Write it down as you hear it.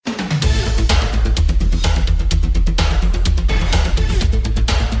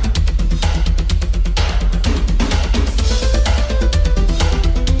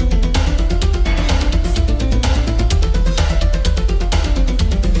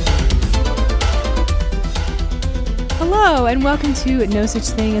Hello, and welcome to No Such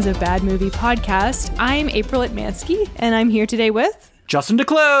Thing as a Bad Movie podcast. I'm April Atmansky, and I'm here today with... Justin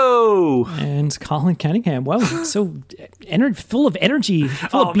Decloux! And Colin Cunningham. Wow, so full of energy,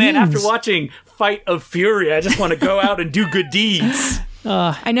 full of beans. Man, after watching Fight of Fury, I just want to go out and do good deeds.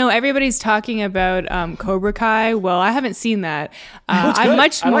 I know everybody's talking about Cobra Kai. Well, I haven't seen that. I'm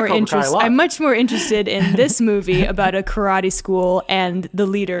much more interested in this movie about a karate school and the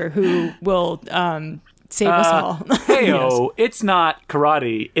leader who will save us all. Heyo, yes. It's not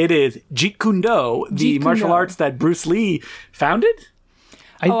karate. It is Jeet Kune Do, the martial arts that Bruce Lee founded.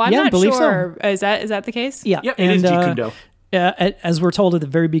 I'm not sure. So. Is that the case? Yeah. Yep, it is Jeet Kune Do. As we're told at the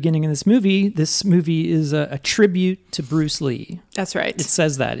very beginning of this movie is a tribute to Bruce Lee. That's right. It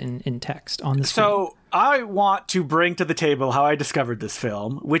says that in text on the screen. So I want to bring to the table how I discovered this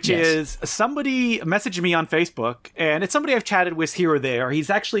film, which is somebody messaged me on Facebook, and it's somebody I've chatted with here or there. He's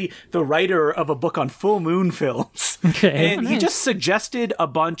actually the writer of a book on full moon films. Okay. And he just suggested a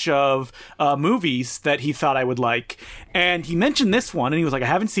bunch of movies that he thought I would like. And he mentioned this one, and he was like, I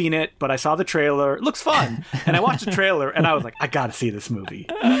haven't seen it, but I saw the trailer. It looks fun. And I watched the trailer, and I was like, I gotta see this movie.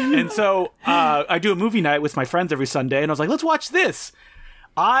 And so I do a movie night with my friends every Sunday, and I was like, let's watch this.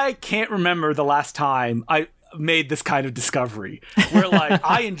 I can't remember the last time I made this kind of discovery where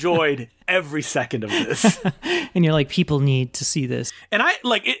I enjoyed every second of this. And you're like, people need to see this. And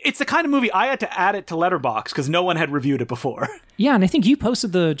it's the kind of movie I had to add it to Letterboxd because no one had reviewed it before. Yeah, and I think you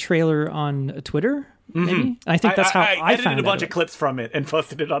posted the trailer on Twitter. Maybe? Mm-hmm. I think that's how I found it. I edited a bunch of clips from it and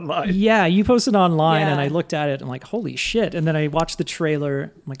posted it online. Yeah, you posted online and I looked at it and I'm like, holy shit. And then I watched the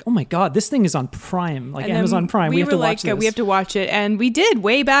trailer. I'm like, oh my God, this thing is on Prime. Like Amazon Prime. We have to watch this. We have to watch it. And we did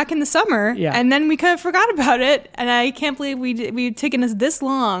way back in the summer. Yeah. And then we kind of forgot about it. And I can't believe we'd taken us this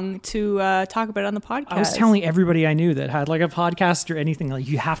long to talk about it on the podcast. I was telling everybody I knew that had like a podcast or anything, like,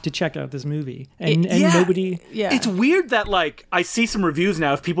 you have to check out this movie. And nobody... Yeah. It's weird that I see some reviews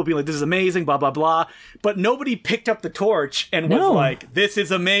now of people being like, this is amazing, blah, blah, blah. But nobody picked up the torch and was like, this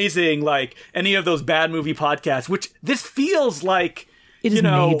is amazing, like any of those bad movie podcasts, which this feels like it is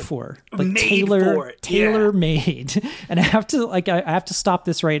made for, like tailor made. And I have to stop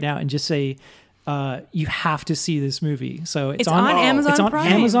this right now and just say, you have to see this movie. So it's on Amazon. It's on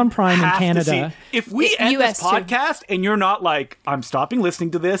Prime. Amazon Prime in Canada. If we end this podcast and you're not like, I'm stopping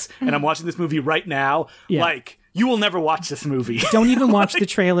listening to this and I'm watching this movie right now, you will never watch this movie. Don't even watch the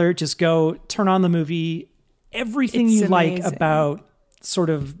trailer. Just go turn on the movie. Everything you like about sort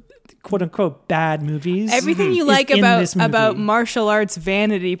of quote unquote bad movies. Everything you like about martial arts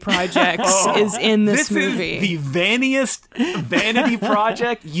vanity projects is in this movie. This is the vanniest vanity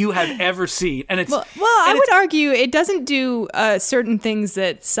project you have ever seen. And it's I would argue it doesn't do certain things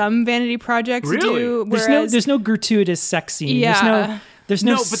that some vanity projects do. There's no gratuitous sex scene. Yeah. There's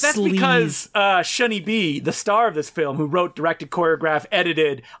no but that's because Shunny B, the star of this film, who wrote, directed, choreographed,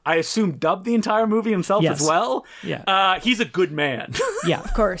 edited, I assume dubbed the entire movie himself as well. Yeah. He's a good man. Yeah,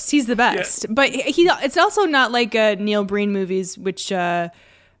 of course, he's the best. Yeah. But it's also not like Neil Breen movies, which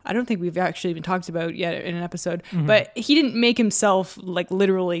I don't think we've actually even talked about yet in an episode. Mm-hmm. But he didn't make himself like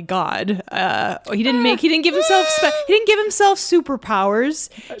literally God. He didn't give himself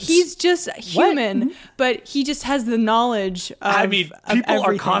superpowers. He's just human, but he just has the knowledge of people everything.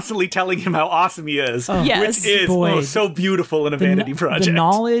 are constantly telling him how awesome he is, yes. which is so beautiful in a vanity project. The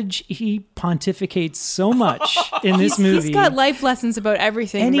knowledge, he pontificates so much in this movie. He's got life lessons about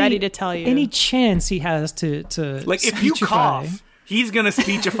everything ready to tell you. Any chance he has to like, if you cough, he's going to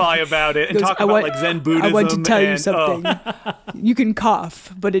speechify about it and talk about like Zen Buddhism. I want to tell you something. You can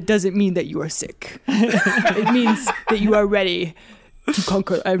cough, but it doesn't mean that you are sick. It means that you are ready to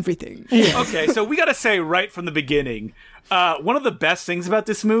conquer everything. Okay, so we got to say right from the beginning, one of the best things about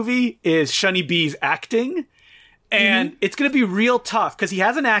this movie is Shunny B's acting. And it's going to be real tough because he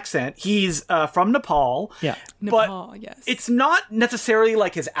has an accent. He's from Nepal. Yeah. Nepal, yes. It's not necessarily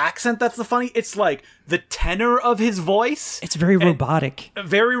like his accent that's the funny. It's like the tenor of his voice. It's very robotic.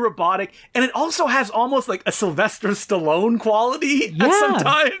 Very robotic. And it also has almost like a Sylvester Stallone quality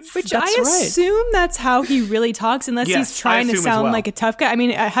sometimes. Which I assume that's how he really talks, unless he's trying to sound like a tough guy. I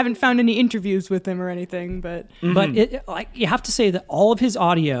mean, I haven't found any interviews with him or anything, but... Mm-hmm. But you have to say that all of his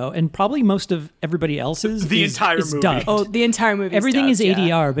audio, and probably most of everybody else's, is movie. dubbed. Oh, the entire movie Everything is dubbed, is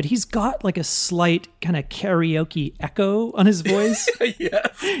ADR, but he's got like a slight kind of karaoke echo on his voice.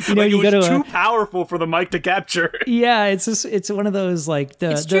 Yes. You know, it was too powerful for the mic to capture. Yeah, it's one of those like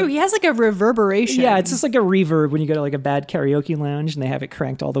it's true. He has like a reverberation. Yeah, it's just like a reverb when you go to like a bad karaoke lounge and they have it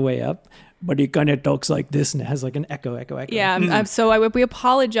cranked all the way up. But he kind of talks like this and it has like an echo. Yeah, so we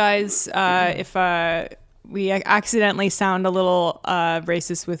apologize if we accidentally sound a little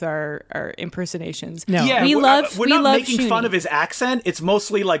racist with our impersonations. No. Yeah, we're not love making Shuni. fun of his accent. It's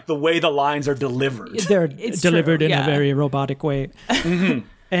mostly like the way the lines are delivered. They're It's delivered true, in yeah. a very robotic way.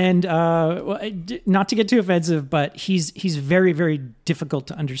 And not to get too offensive, but he's very, very difficult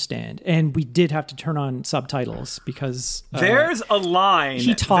to understand. And we did have to turn on subtitles because There's a line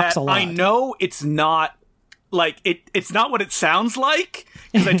he talks that a lot. I know it's not like it's not what it sounds like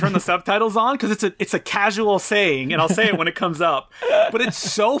because I turn the subtitles on because it's a casual saying and I'll say it when it comes up. But it's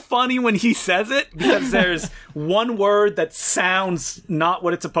so funny when he says it because there's one word that sounds not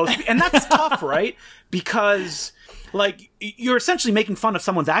what it's supposed to be. And that's tough, right? Because like you're essentially making fun of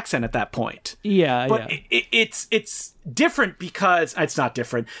someone's accent at that point. Yeah, But it's different because it's not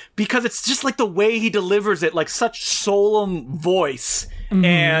different because it's just like the way he delivers it, like such solemn voice.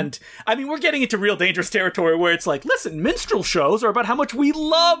 And I mean, we're getting into real dangerous territory where it's like, listen, minstrel shows are about how much we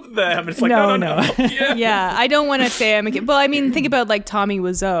love them. It's like, no. Yeah. Yeah, I don't want to say I'm well, I mean, think about like Tommy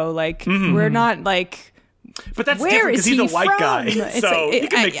Wiseau. Like we're not like. But that's Where different is because he's he a white from? guy, It's so like- you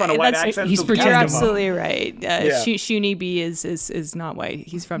can make fun of white that's- accents. he's so pretending. You're You're absolutely right. Yeah. Shuni B is not white.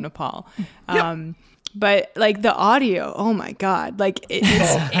 He's from Nepal. But like the audio, oh my god, like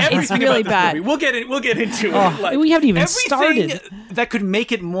it's Everything really about this bad. movie. We'll get into it. Like, we haven't even everything started. that could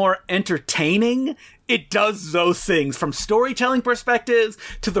make it more entertaining. It does those things from storytelling perspectives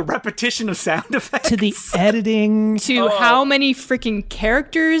to the repetition of sound effects to the editing. To how many freaking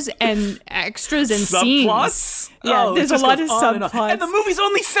characters and extras and scenes. subplots. Yeah, it there's a just lot goes of on and on. subplots. And the movie's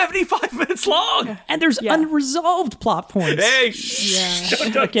only 75 minutes long. And there's Yeah. unresolved plot points. Hey,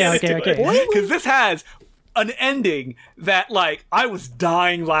 Okay. Because this has an ending that, like, I was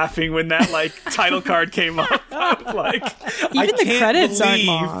dying laughing when that, like, title card came up. I was like, I Even the can't credits aren't believe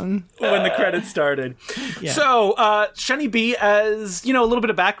long. when the credits started. Yeah. So, Shuni B, as, you know, a little bit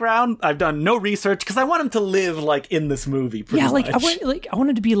of background, I've done no research because I want him to live, like, in this movie pretty Yeah, like much. I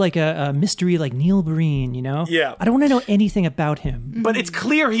wanted to be like a mystery, like Neil Breen, you know? Yeah. I don't want to know anything about him. But it's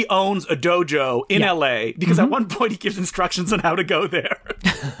clear he owns a dojo in Yeah. LA because at one point he gives instructions on how to go there.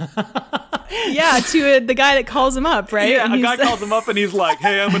 Yeah, to the guy that calls him up, right? Yeah, And a he's guy calls him up and he's like,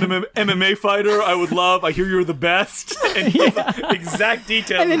 "Hey, I'm an MMA fighter. I hear you're the best." And he gives exact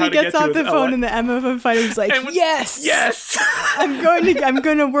details and then on how he to get gets to off his the phone LA. and the MMA fighter's like, And when- yes, Yes. I'm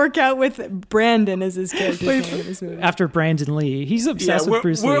going to work out with Brandon as his character's name in this movie. After Brandon Lee, he's Yeah, obsessed with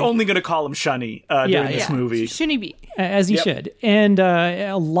Bruce we're Lee, only going to call him Shuni during this movie. Shouldn't he be? as he Yep. should. And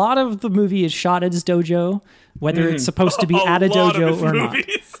a lot of the movie is shot at his dojo, whether it's supposed to be at a lot of dojo his or not.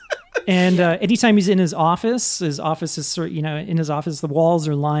 movies. And anytime he's in his office is sort of, in his office, the walls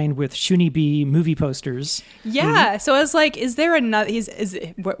are lined with Shuni B movie posters. Yeah. So I was like, is there another?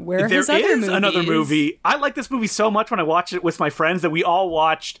 Where are There his other is movies? another movie. I like this movie so much when I watched it with my friends that we all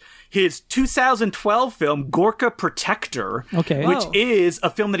watched his 2012 film Gorka Protector, Okay. which Whoa. is a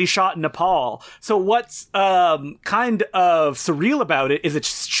film that he shot in Nepal. So what's kind of surreal about it is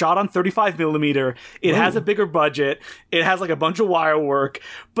it's shot on 35 millimeter. It has a bigger budget. It has like a bunch of wire work,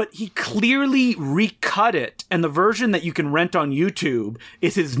 but he clearly recut it. And the version that you can rent on YouTube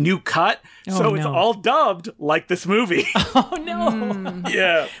is his new cut. So it's no. all dubbed like this movie. Oh no!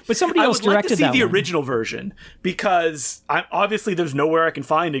 Yeah, But somebody I else would like to directed see that the one. original version because obviously there's nowhere I can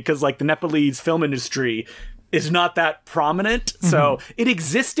find it because like the Nepalese film industry is not that prominent. So it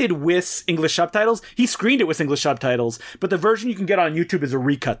existed with English subtitles. He screened it with English subtitles, but the version you can get on YouTube is a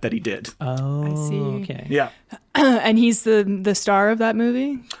recut that he did. Oh, see. okay. Yeah. And he's the star of that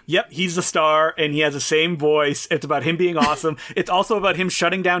movie. Yep, he's the star, and he has the same voice. It's about him being awesome. It's also about him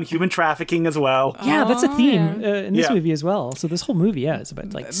shutting down human trafficking as well. Yeah, that's a theme in this Yeah. movie as well. So this whole movie, is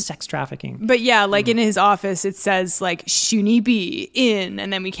about like sex trafficking. But yeah, like in his office, it says like Shuni B in,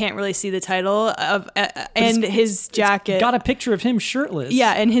 and then we can't really see the title of and his jacket. Got a picture of him shirtless.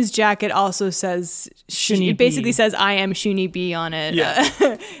 Yeah, and his jacket also says Shuni It basically B. says "I am Shuni B" on it. Yeah.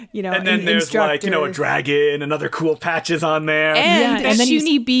 And And then there's like, a dragon and other cool patches on there. and, Yeah, and then he's-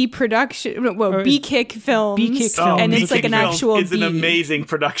 Shuni B production, well, B Kick Films, B-Kick Films. and B it's like Kick an Films actual is an B. amazing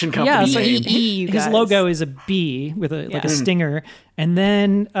production company. Yeah, so name. you his guys. logo is a bee with a like a Yeah. stinger, and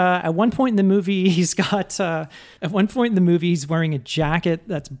then at one point in the movie, he's wearing a jacket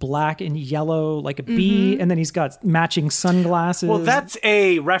that's black and yellow, like a bee, and then he's got matching sunglasses. Well, that's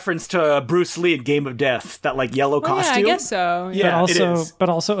a reference to Bruce Lee in Game of Death, that like yellow Well, yeah, costume. I guess so. Yeah, it is. but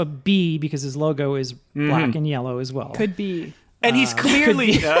also a bee because his logo is black and yellow as well. Could be. And he's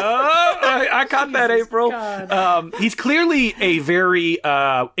clearly, I caught that, April. He's clearly a very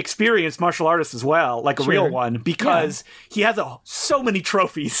experienced martial artist as well, like a real one, because he has so many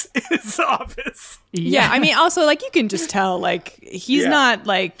trophies in his office. Yeah, I mean, also, like, you can just tell, like, he's not,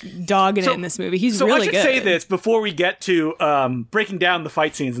 like, dogging it in this movie. He's really good. So I should say this before we get to breaking down the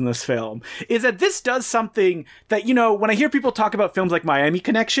fight scenes in this film, is that this does something that, you know, when I hear people talk about films like Miami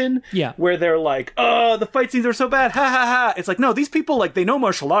Connection, where they're like, oh, the fight scenes are so bad, ha ha ha. It's like, no, these people, like, they know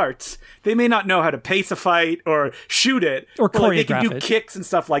martial arts. They may not know how to pace a fight or shoot it. Or choreograph like, they can do kicks and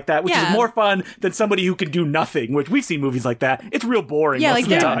stuff like that, which is more fun than somebody who can do nothing, which we've seen movies like that. It's real boring. Yeah, most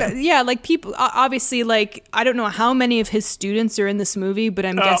like, of the time. like, people, obviously, like, I don't know how many of his students are in this movie, but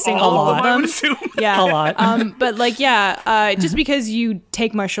I'm guessing all of them. I would assume. Yeah, a lot. But like, just because you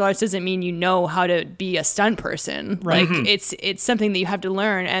take martial arts doesn't mean you know how to be a stunt person. Right. Like, it's something that you have to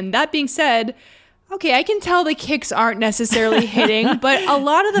learn. And that being said, okay, I can tell the kicks aren't necessarily hitting, but a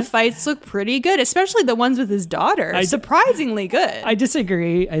lot of the fights look pretty good, especially the ones with his daughter. Surprisingly good. I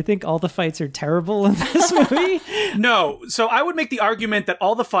disagree. I think all the fights are terrible in this movie. No, so I would make the argument that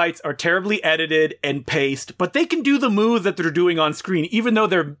all the fights are terribly edited and paced, but they can do the moves that they're doing on screen, even though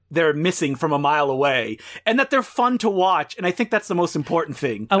they're missing from a mile away, and that they're fun to watch. And I think that's the most important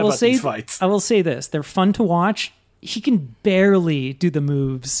thing about these fights. I will say this: they're fun to watch. He can barely do the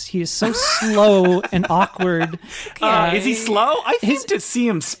moves. He is so slow and awkward. Is he slow? I seem to see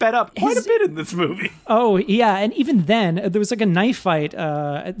him sped up quite a bit in this movie. Oh, yeah. And even then, there was like a knife fight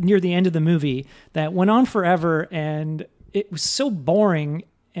near the end of the movie that went on forever, and it was so boring.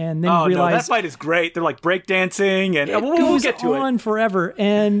 And then realized, no, that fight is great. They're like breakdancing, and we'll get to it. It goes on forever,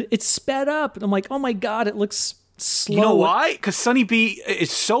 and it's sped up. And I'm like, oh my God, it looks slow. You know why? Because Sonny B is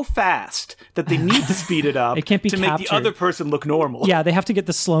so fast that they need to speed it up it can't be to captured. make the other person look normal. Yeah, they have to get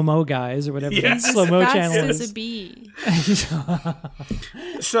the slow-mo guys or whatever. Yes. Slow-mo Fast channel as is. a bee.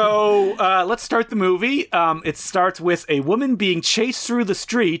 So let's start the movie. It starts with a woman being chased through the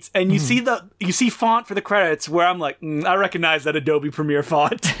streets, and you see font for the credits where I'm like, I recognize that Adobe Premiere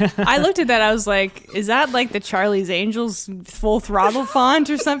font. I looked at that. I was like, is that like the Charlie's Angels Full Throttle font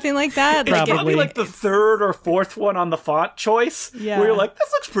or something like that? It's Like, probably like the third or fourth one on the font choice. Yeah. Where you're like,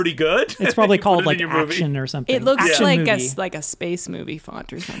 this looks pretty good. It's probably You put called it in like your movie. action or something. it looks Action like movie. like a space movie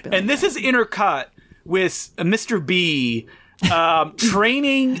font or something. And this is intercut with Mr. B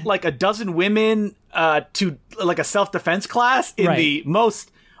training like a dozen women to like a self-defense class in the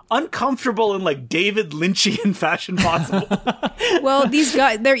most uncomfortable and like David Lynchian fashion possible. Well, these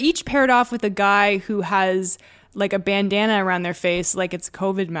guys, they're each paired off with a guy who has like a bandana around their face, like it's a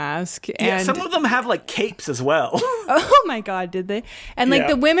COVID mask. And Yeah, some of them have like capes as well. oh my God, did they? And like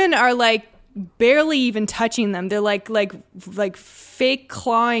the women are like barely even touching them. They're like fake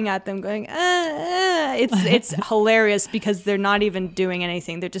clawing at them, going It's hilarious because they're not even doing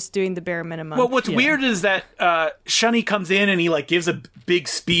anything. They're just doing the bare minimum. Well, what's weird is that Shunny comes in and he like gives a big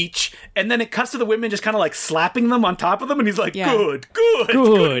speech, and then it cuts to the women just kind of like slapping them on top of them, and he's like, good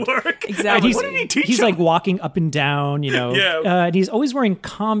work. Exactly. Like, what did he teach He's them? like walking up and down, you know. And he's always wearing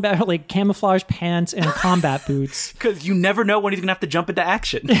like camouflage pants and combat boots. Because you never know when he's gonna have to jump into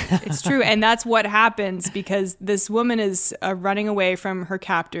action. It's true. And that's what happens because this woman is running away from her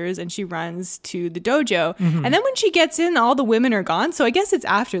captors and she runs to the dojo. And then when she gets in, all the women are gone. So I guess it's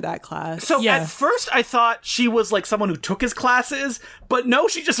after that class. So at first I thought she was like someone who took his classes, but no,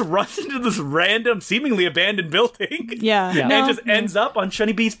 she just runs into this random, seemingly abandoned building. Yeah. And just ends up on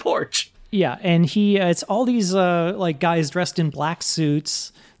Shunny B's porch. Yeah, and it's all these like guys dressed in black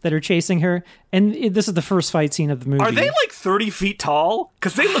suits that are chasing her. And this is the first fight scene of the movie. Are they like 30 feet tall?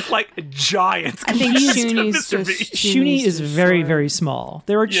 Because they look like giants. I think Shuni's Shuni is very, very small.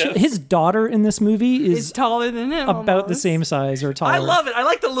 There are his daughter in this movie is taller than him. about the same size or taller. I love it. I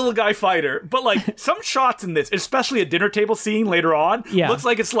like the little guy fighter. But like some shots in this, especially a dinner table scene later on, looks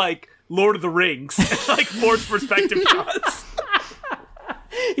like it's like Lord of the Rings. Like forced perspective shots.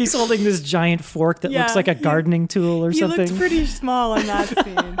 He's holding this giant fork that looks like a gardening tool or something. He looked pretty small in that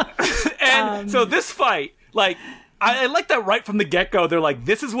scene. And so this fight, like, I like that right from the get-go. They're like,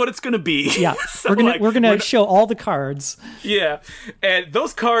 this is what it's going to be. Yeah, So, we're gonna show all the cards. Yeah, and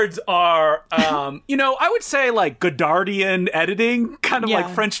those cards are, I would say like Godardian editing, kind of like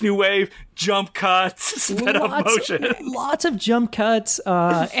French New Wave, jump cuts, sped up motion. Lots of jump cuts.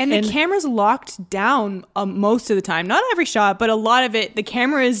 And the camera's locked down most of the time. Not every shot, but a lot of it. The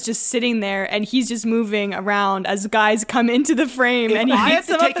camera is just sitting there, and he's just moving around as guys come into the frame. And he I have beats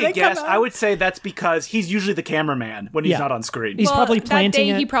to them up take and a they come guess. out. I would say that's because he's usually the cameraman when he's not on screen. He's probably planting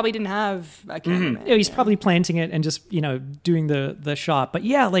that day, it. He probably didn't have a cameraman. He's probably planting it and just, doing the shot. But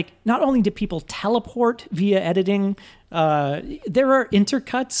yeah, like not only do people teleport via editing, There are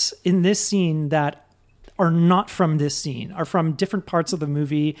intercuts in this scene that are not from this scene, are from different parts of the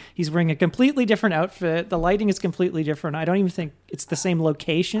movie. He's wearing a completely different outfit. The lighting is completely different. I don't even think it's the same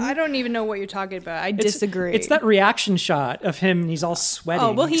location. I don't even know what you're talking about. I disagree. It's that reaction shot of him and he's all sweaty.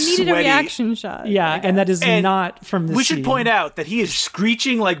 Oh, well, he needed a Sweaty. reaction shot. Yeah, and that is And not from this We scene. should point out that he is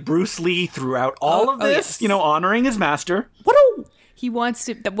screeching like Bruce Lee throughout all of this, yes. you know, honoring his master. He wants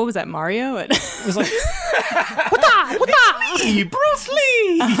to. What was that, Mario? It was like, Hey, Bruce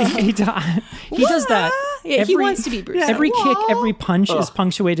Lee! he does that. Yeah, he wants to be Bruce. Every Lee. kick, every punch is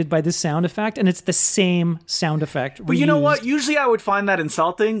punctuated by this sound effect, and it's the same sound effect. But you know reused. what? Usually I would find that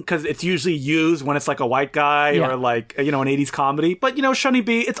insulting because it's usually used when it's like a white guy Yeah. or like, you know, an 80s comedy. But, you know, Shunny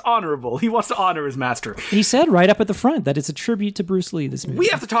B, it's honorable. He wants to honor his master. He said right up at the front that it's a tribute to Bruce Lee, this movie. We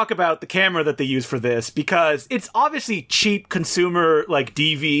have to talk about the camera that they use for this because it's obviously cheap consumer like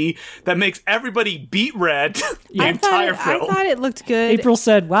DV that makes everybody beat red the entire film. I thought it looked good. April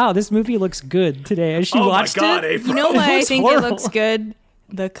said, wow, this movie looks good today as she Oh my watched God, it. April. You know why I looks think horrible. it looks good?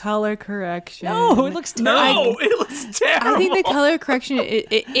 The color correction. No, it looks terrible. No, it looks terrible. I think the color correction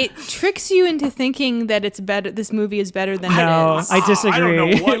it tricks you into thinking that it's better. This movie is better than No, it is. I disagree. I don't know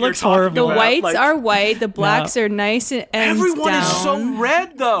what it you're looks talking horrible. The about. whites like- are white. The blacks are nice and Everyone down. is so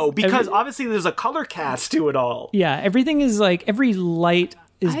red though because obviously there's a color cast to it all. Yeah, everything is like, every light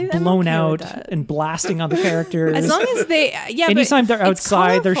is I'm blown okay out with that. and blasting on the characters. As long as they, yeah. Anytime but they're it's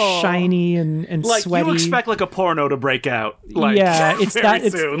outside, they're colorful. shiny and Like sweaty. you expect like a porno to break out. Like, Yeah, it's very that-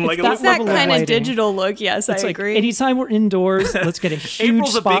 it's- soon. it's Like, it that looks It's that level of kind of lighting. digital look. Yes, It's I like agree. anytime we're indoors, let's get a huge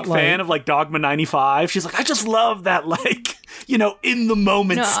April's a big spotlight. fan of like Dogma 95. She's like, I just love that like, you know, in the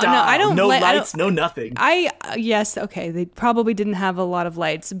moment No, no, style. I don't no like- I lights, no nothing. Yes, okay. They probably didn't have a lot of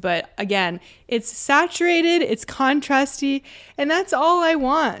lights, but again, it's saturated, it's contrasty, and that's all I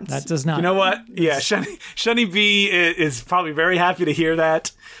want. That does not. You know what? Yeah, Shunny B is probably very happy to hear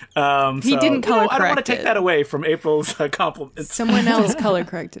that. He didn't color I don't want to correct take it. that away from April's compliments. Someone else color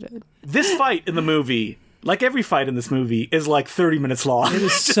corrected it. This fight in the movie, like every fight in this movie, is like 30 minutes long. It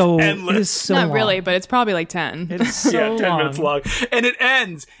is so. endless. It is so Not long. really, but it's probably like 10. It is so Yeah, 10 long. minutes long. And it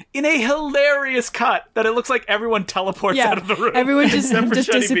ends in a hilarious cut that it looks like everyone teleports out of the room. everyone just except for just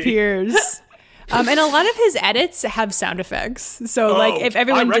Shunny B. disappears. And a lot of his edits have sound effects. So like if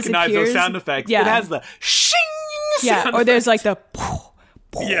everyone I recognize disappears, those sound effects. Yeah, It has the shing yeah. sound Or there's like the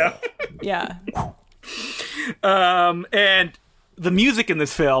Yeah. yeah. And the music in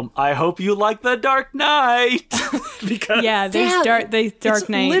this film, I hope you like The Dark Knight. Because Yeah, there's Yeah, Dark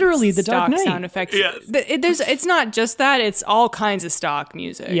Knight. literally the Dark stock Knight. sound effects. Yes. It's not just that; it's all kinds of stock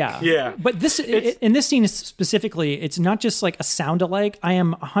music. Yeah. Yeah. But this in this scene specifically, it's not just like a sound alike. I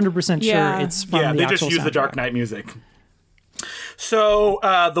am 100% sure Yeah. it's from yeah, the they actual just use the Dark soundtrack. Knight music. So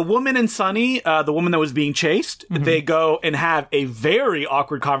the woman and Sonny, the woman that was being chased, they go and have a very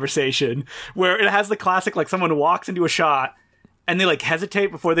awkward conversation where it has the classic, like someone walks into a shot and they like hesitate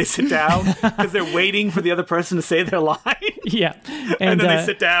before they sit down because they're waiting for the other person to say their line. Yeah. And then uh, they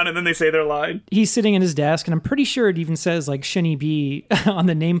sit down and then they say their line. he's sitting in his desk, and I'm pretty sure it even says like Shunny B on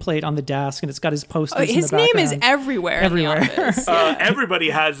the nameplate on the desk, and it's got his posters. in His the name is background. everywhere. Everywhere. In the office. Everybody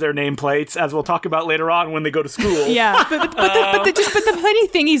has their nameplates, as we'll talk about later on when they go to school. Yeah, but the funny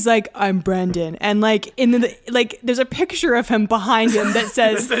thing, he's like, I'm Brendan, and like in the like, there's a picture of him behind him that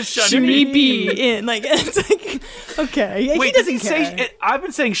says That says Shunny Shunny B. In like, it's like, okay, yeah, Wait, he does doesn't he care. say? I've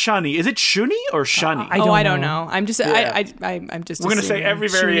been saying Shunny. Is it Shunny or Shunny? I don't know. I'm just, I'm just. We're gonna say assuming. every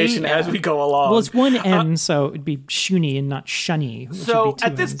Shunny, variation yeah. as we go along. Well, it's one N, so it'd be Shuni and not Shunny. which So would be two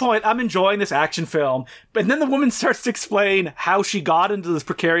at this Ns. point, I'm enjoying this action film, but then the woman starts to explain how she got into this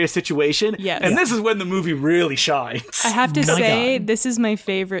precarious situation. Yes. And this is when the movie really shines. I have to My say, God. this is my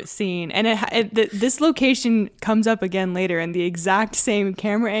favorite scene, and this location comes up again later, and the exact same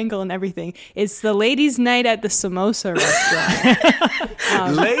camera angle and everything. It's the ladies' night at the samosa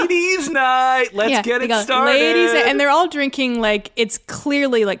restaurant. Ladies' night. Let's get they it go, started. Ladies, and they're all drinking like it's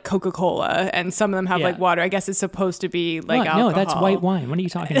clearly like Coca-Cola, and some of them have Yeah. like water. I guess it's supposed to be like What? alcohol. No, that's white wine. What are you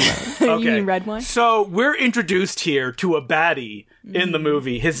talking about? You mean red wine? So we're introduced here to a baddie in the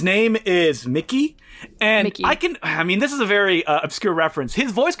movie. His name is Mickey. And Mickey. this is a very obscure reference.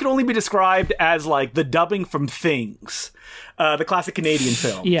 His voice could only be described as like the dubbing from Things, the classic Canadian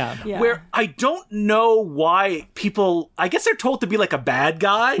film. Yeah. Yeah. Where I don't know why people, I guess they're told to be like a bad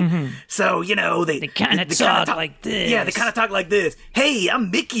guy. So, you know, they kinda talk like this. Yeah, they kind of talk like this. Hey, I'm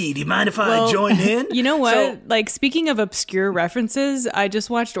Mickey. Do you mind if I join in? You know what? So- like, speaking of obscure references, I just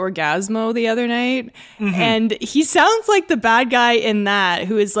watched Orgasmo the other night, and he sounds like the bad guy in that,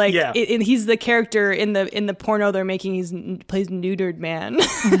 who is like, Yeah. and he's the character in in the porno they're making, plays neutered man.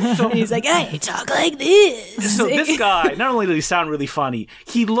 And he's like, hey, talk like this. So this guy, not only does he sound really funny,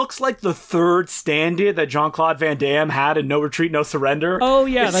 he looks like the third stand-in that Jean-Claude Van Damme had in No Retreat, No Surrender. Oh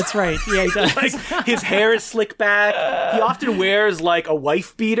yeah, that's right. Yeah, he does. Like, his hair is slicked back. He often wears like a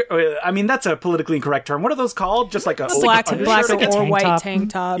wife beater. I mean, that's a politically incorrect term. What are those called? Just like a black undershirt, I guess? or white top. tank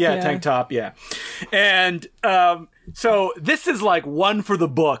top. Yeah, tank top, yeah. And so this is like one for the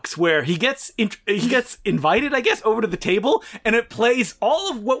books, where he gets invited, I guess, over to the table, and it plays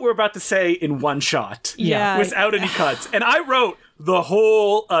all of what we're about to say in one shot. Yeah. Without any cuts. And I wrote the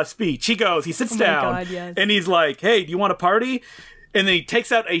whole speech. He sits down, God, yes. and he's like, hey, do you want a party? And then he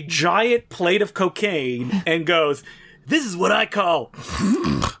takes out a giant plate of cocaine and goes, this is what I call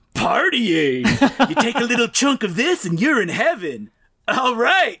partying. You take a little chunk of this and you're in heaven. All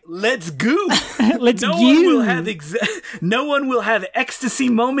right, let's goof. Let's no one will have ecstasy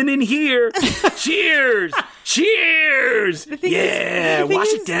moment in here. Cheers. Cheers. Yeah, wash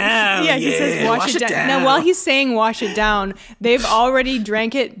it down. Yeah, he says wash it down. Now, while he's saying wash it down, they've already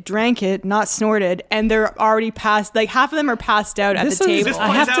drank it, not snorted, and they're already passed. Like half of them are passed out at the table. This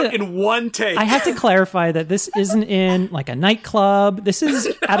plays out in one take. I have to clarify that this isn't in like a nightclub. This is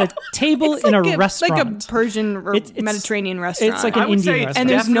at a table in a restaurant. Like a Persian or Mediterranean restaurant. It's like an Indian restaurant. And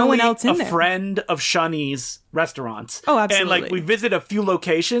there's no one else in a there. friend of Shani's restaurants. Oh, absolutely. And like we visit a few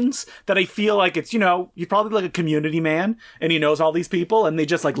locations that I feel like it's, you're probably like a community man and he knows all these people and they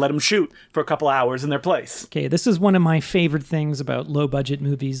just like let him shoot for a couple hours in their place. Okay, this is one of my favorite things about low budget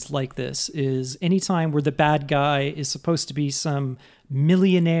movies like this is anytime where the bad guy is supposed to be some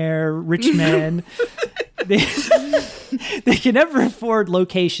millionaire rich man. They can never afford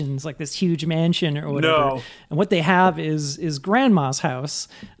locations like this huge mansion or whatever. No. And what they have is grandma's house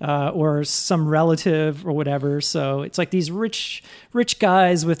or some relative or whatever. So it's like these rich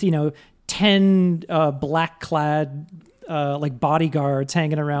guys with 10 black clad like bodyguards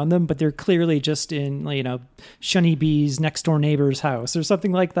hanging around them, but they're clearly just in Shunny B's next door neighbor's house or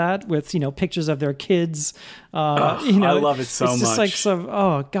something like that with pictures of their kids. I love it so much. It's just like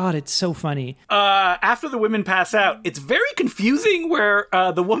oh god, it's so funny. After the women pass out, it's very confusing where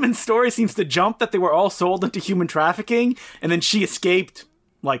the woman's story seems to jump that they were all sold into human trafficking and then she escaped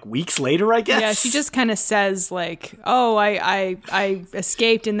like weeks later, I guess. Yeah, she just kind of says like, "Oh, I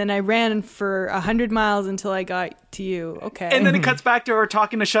escaped and then I ran for 100 miles until I got to you." Okay. And then it cuts back to her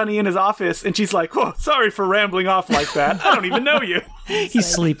talking to Shunny in his office, and she's like, "Oh, sorry for rambling off like that. I don't even know you." He's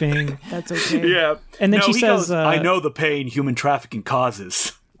sleeping. That's okay. Yeah. And then she says, goes, "I know the pain human trafficking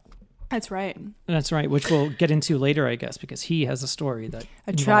causes." That's right. That's right, which we'll get into later, I guess, because he has a story that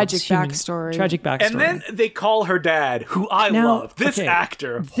tragic backstory. And then they call her dad, who I love. This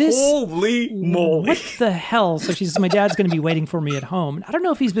actor. Holy moly. What the hell? So she says, my dad's going to be waiting for me at home. I don't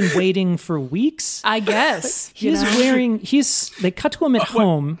know if he's been waiting for weeks. I guess. They cut to him at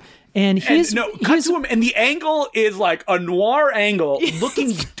home. And cut to him, and the angle is like a noir angle,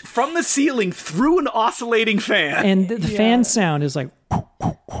 looking from the ceiling through an oscillating fan. And the fan sound is like,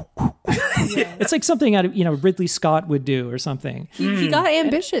 it's like something out of Ridley Scott would do or something. He got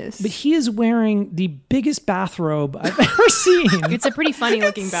ambitious, but he is wearing the biggest bathrobe I've ever seen. It's a pretty funny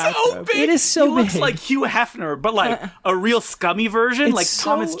looking bathrobe. So big. It is so he big. Looks like Hugh Hefner, but like a real scummy version, It's like so-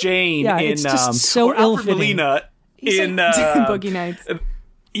 Thomas Jane yeah, in it's just so or Alfred ill-fitting. Molina in Boogie Nights.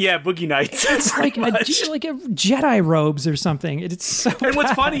 Yeah, Boogie Nights. It's like a Jedi robes or something. It's so And what's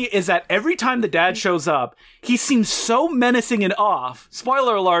bad. funny is that every time the dad shows up, he seems so menacing and off.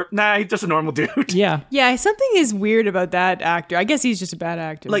 Spoiler alert, nah, he's just a normal dude. Yeah. Yeah, something is weird about that actor. I guess he's just a bad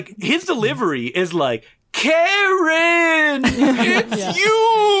actor. Like, his delivery is like, Karen, it's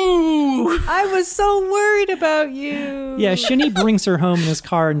you! I was so worried about you. Yeah, Shinny brings her home in his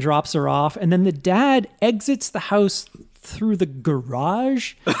car and drops her off, and then the dad exits the house through the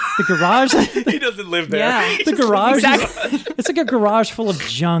garage. The garage. He doesn't live there. Yeah. The garage. It's like a garage full of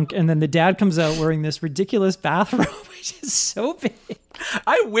junk, and then the dad comes out wearing this ridiculous bathrobe, which is so big.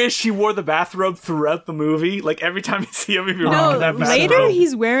 I wish he wore the bathrobe throughout the movie. Like, every time you see him, if you're rocking that bathrobe. Later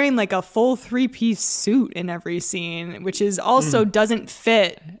he's wearing like a full 3-piece suit in every scene, which is also doesn't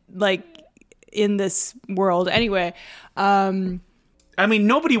fit like in this world. Anyway, I mean,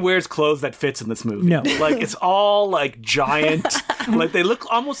 nobody wears clothes that fits in this movie. No. Like, it's all, like, giant. Like, they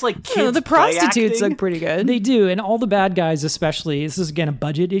look almost like kids the play prostitutes acting. look pretty good. They do, and all the bad guys especially. This is, again, a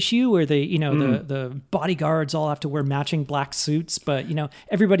budget issue where they, the bodyguards all have to wear matching black suits, but,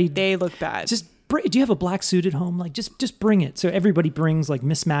 everybody... They look bad. Just do you have a black suit at home? Like, just bring it. So everybody brings, like,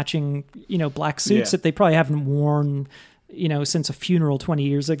 mismatching, black suits that they probably haven't worn since a funeral 20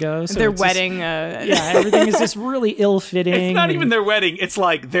 years ago. So Their it's just- wedding. yeah, everything is just really ill-fitting. It's not even and- their wedding. It's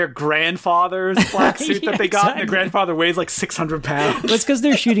like their grandfather's black suit Yeah, that they got. And exactly. their grandfather weighs like 600 pounds. Well, it's because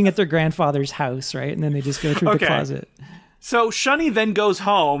they're shooting at their grandfather's house, right? And then they just go through the Okay. closet. So Shunny then goes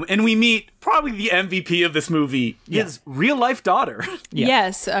home, and we meet probably the MVP of this movie, his real-life daughter. Yeah.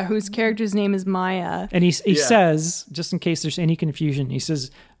 Yes, whose character's name is Maya. And he Yeah. says, just in case there's any confusion, he says,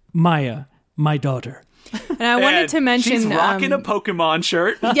 Maya, my daughter. And I wanted And to mention she's rocking a Pokemon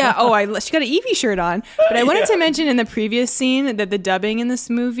shirt. yeah. Oh, she got an Eevee shirt on. But I wanted to mention in the previous scene that the dubbing in this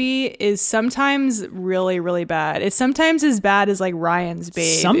movie is sometimes really, really bad. It's sometimes as bad as like Ryan's Babe,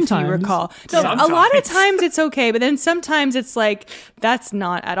 if Sometimes. you recall. No, a Sometimes. lot of times it's okay, but then sometimes it's like that's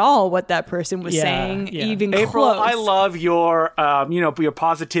not at all what that person was Yeah, saying, yeah. even April, close. I love your, your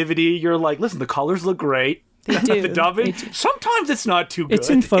positivity. You're like, listen, the colors look great. They do. The dubbing, They do. sometimes it's not too good. It's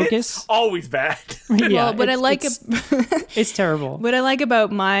in focus. It's always bad. Yeah, Well, what I like, it's terrible. what I like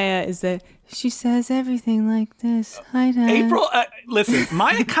about Maya is that she says everything like this. Hi, Dad. April, listen,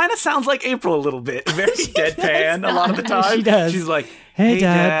 Maya kind of sounds like April a little bit. Very deadpan a lot of the time. She does. She's like, Hey,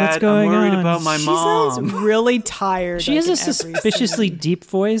 Dad, what's going I'm worried on?" about my She mom. sounds really tired. She like, has a in every suspiciously scene. deep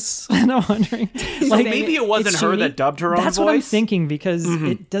voice, and I'm wondering, like, Maybe it wasn't it's her she. that dubbed her own That's voice. what I'm thinking because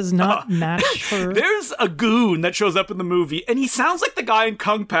it does not match her. There's a goon that shows up in the movie, and he sounds like the guy in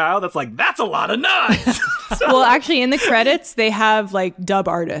Kung Pao that's like, that's a lot of nuts. Well, actually, in the credits, they have like dub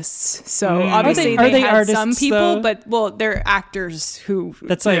artists. So obviously, Are they had some artists, people, though? but they're actors who.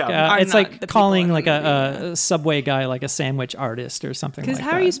 That's like Yeah. Are it's not like the people calling in the like a Subway guy like a sandwich artist or something. Because Like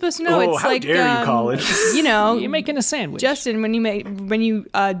how that. are you supposed to know? Oh, It's how like dare you, college. You know, You're making a sandwich. Justin, when you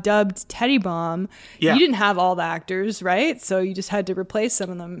dubbed Teddy Bomb, Yeah. you didn't have all the actors, right? So you just had to replace some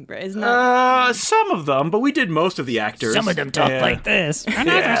of them, isn't that? Some of them, but we did most of the actors. Some of them talk Yeah. like this. And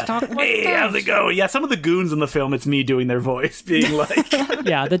Yeah. others talk like Hey, this. how's it going? Yeah, some of the goons in the film, it's me doing their voice, being like,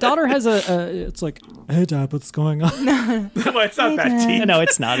 Yeah, the daughter has it's like, hey, Dad, what's going on? well, it's not that deep. No,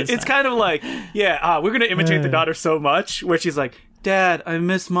 it's not. It's kind of like, we're going to imitate the daughter so much, where she's like, Dad, I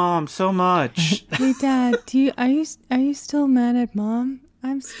miss Mom so much. Hey, Dad, are you still mad at Mom?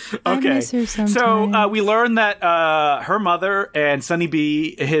 I Okay. miss her sometimes. So we learned that her mother and Sunny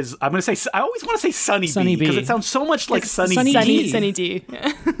B, I always want to say Sunny Sunny B because B. it sounds so much like Sunny Sunny D. D. Sunny D.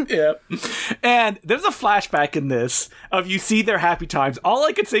 Yeah. And there's a flashback in this of you see their happy times. All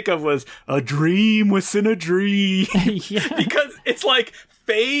I could think of was a dream within a dream. Yeah. Because it's like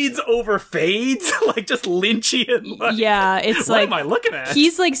fades over fades, like just Lynchian. Like, Yeah, it's what like am I looking at?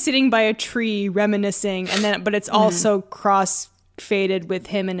 he's like sitting by a tree reminiscing, but it's also cross faded with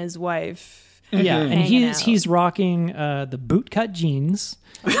him and his wife. Yeah, and Hanging out. he's rocking the bootcut jeans,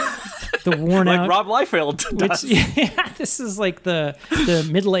 the worn like out. Rob Liefeld does. Yeah, this is like the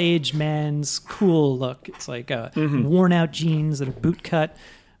middle-aged man's cool look. It's like worn out jeans that are bootcut.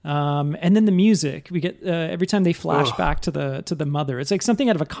 And then the music we get every time they flash back to the mother. It's like something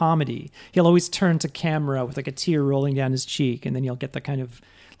out of a comedy. He'll always turn to camera with like a tear rolling down his cheek, and then you'll get the kind of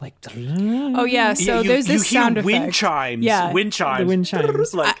like Oh yeah, so Yeah, there's you this hear sound wind effect. chimes. Yeah. Wind chimes. the wind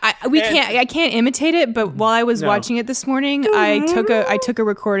chimes. Like, I can't imitate it, but while I was No. watching it this morning, I took a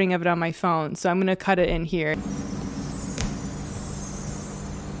recording of it on my phone, so I'm gonna cut it in here.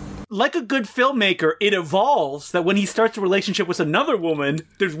 like a good filmmaker, it evolves that when he starts a relationship with another woman,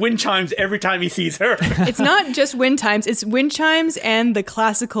 there's wind chimes every time he sees her. It's not just wind chimes; it's wind chimes and the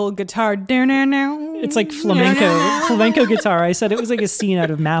classical guitar. It's like flamenco guitar. I said it was like a scene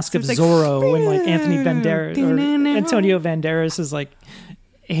out of Mask of Zorro when like Anthony Banderas or Antonio Banderas is like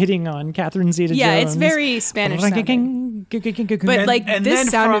hitting on Catherine Zeta-Jones. Yeah, it's very Spanish sounding. But like and this then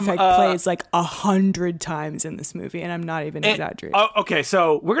sound from, effect plays like 100 times in this movie, and I'm not even exaggerating. Okay,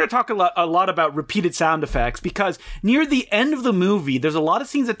 so we're going to talk a lot about repeated sound effects because near the end of the movie, there's a lot of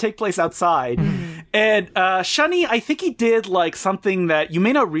scenes that take place outside. And Shunny, I think he did like something that you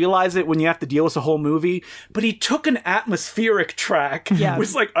may not realize it when you have to deal with the whole movie, but he took an atmospheric track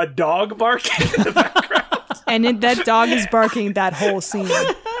with like a dog barking in the background. And that dog is barking that whole scene.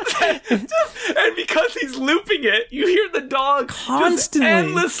 And because he's looping it, you hear the dog Constantly. just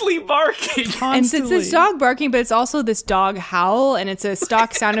endlessly barking. And it's this dog barking, but it's also this dog howl, and it's a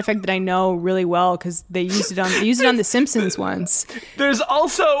stock sound effect that I know really well because they used it on The Simpsons once. There's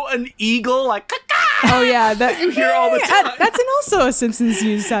also an eagle like "Caw-caw!" Oh yeah, that you hear all the time. that's also a Simpsons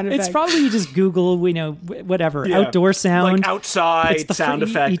used sound effect. It's probably you just Google, whatever, Yeah. outdoor sound. like outside It's the sound fir-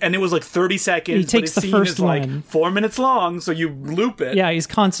 he- effect, and it was like 30 seconds. he takes but the his scene first is like one. 4 minutes long, so you loop it. Yeah, he's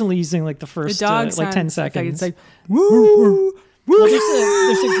constantly using like the the first dog like sound 10 effect. seconds. It's like Well,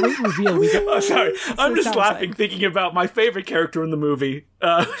 there's a great reveal. We get, Oh, sorry, I'm it just sounds laughing like. thinking about my favorite character in the movie,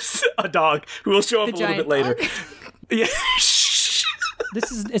 a dog who will show up The a little bit giant later. dog? Yeah.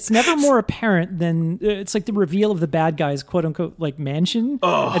 It's never more apparent than it's like the reveal of the bad guy's quote unquote like mansion.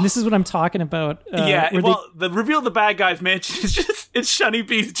 And this is what I'm talking about. The reveal of the bad guy's mansion is just it's Shunny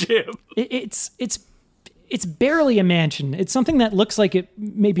B's gym. It's barely a mansion. It's something that looks like it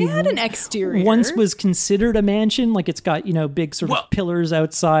maybe had an exterior. Once was considered a mansion. Like it's got, big sort of pillars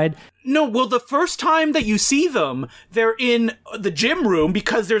outside. No, well, the first time that you see them, they're in the gym room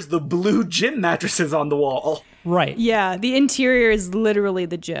because there's the blue gym mattresses on the wall. Right. Yeah, the interior is literally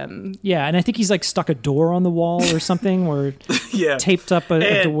the gym. Yeah, and I think he's like stuck a door on the wall or something or taped up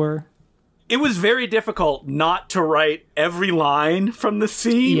a door. It was very difficult not to write every line from the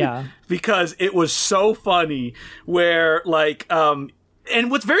scene because it was so funny where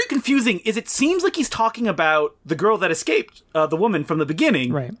and what's very confusing is it seems like he's talking about the girl that escaped, the woman from the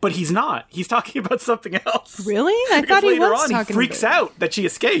beginning, right. But he's not. He's talking about something else. Really? I thought he was talking about he freaks out that she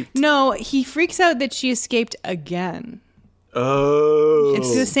escaped. No, he freaks out that she escaped again. Oh.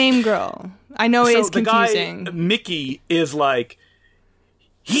 It's the same girl. I know it is confusing. The guy, Mickey, is like,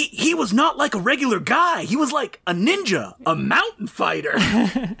 He was not like a regular guy. He was like a ninja, a mountain fighter.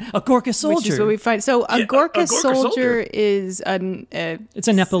 A Gorkha soldier. Which is what we find. So a Gorkha soldier is it's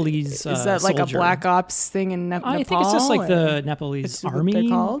a Nepalese Is that like soldier. a Black Ops thing in Nepal? I think it's just like the Nepalese army. What they're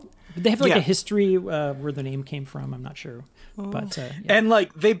called? They have like a history where the name came from. I'm not sure. But And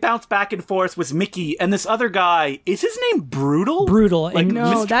they bounce back and forth with Mickey and this other guy. Is his name Brutal? Brutal. Like,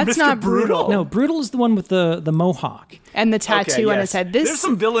 no, that's Mr. not Brutal. No, Brutal is the one with the mohawk. And the tattoo on his head. There's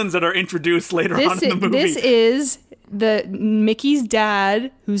some villains that are introduced later on in the movie. This is the Mickey's dad,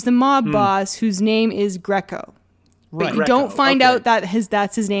 who's the mob boss, whose name is Greco. But Right. you don't find out that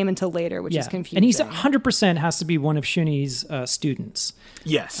that's his name until later, which is confusing. And he's 100% has to be one of Shuni's students.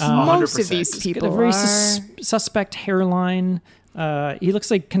 Yes, 100%. Most of these He's people got a very are. suspect hairline. He looks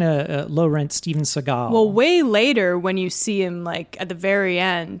like kind of low-rent Steven Seagal. Well, way later when you see him like at the very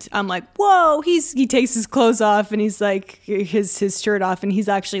end, I'm like, whoa! He takes his clothes off and he's like his shirt off and he's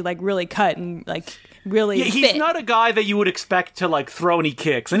actually like really cut and like really he's fit. not a guy that you would expect to like throw any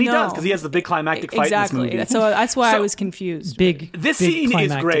kicks, and he does because he has the big climactic fight in this movie. So that's why I was confused. This scene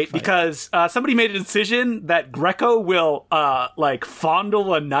is great fight. because somebody made a decision that Greco will like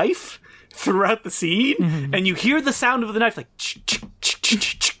fondle a knife throughout the scene, and you hear the sound of the knife like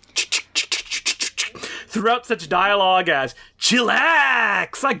throughout such dialogue as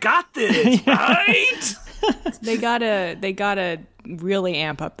 "Chillax, I got this," right? They gotta really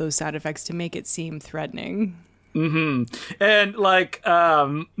amp up those sound effects to make it seem threatening. And like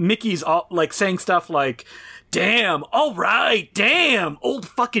Mickey's all, like saying stuff like, "Damn, all right, damn, old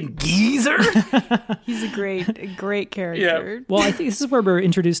fucking geezer." He's a great character. Yeah. Well, I think this is where we're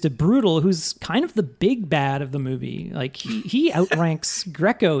introduced to Brutal, who's kind of the big bad of the movie. Like he outranks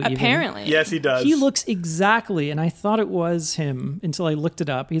Greco. Even. Apparently, Yes, he does. He looks exactly, and I thought it was him until I looked it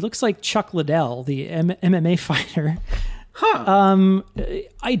up. He looks like Chuck Liddell, the MMA fighter.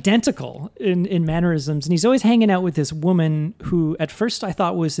 Identical in mannerisms, and he's always hanging out with this woman who at first I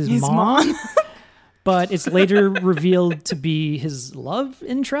thought was his mom. But it's later revealed to be his love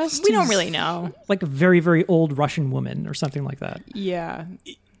interest. We don't really know. Like a very, very old Russian woman or something like that. Yeah.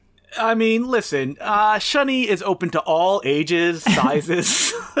 I mean, listen, Shunny is open to all ages,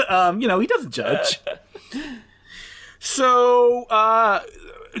 sizes. He doesn't judge. So,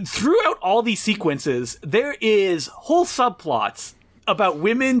 throughout all these sequences, there is whole subplots about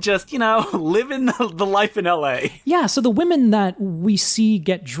women just, living the life in LA. Yeah, so the women that we see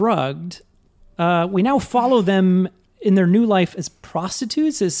get drugged, we now follow them in their new life as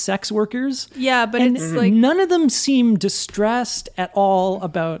prostitutes, as sex workers. Yeah, but and it's like none of them seem distressed at all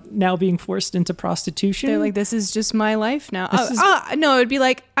about now being forced into prostitution. they're like, this is just my life now. This is- No, it'd be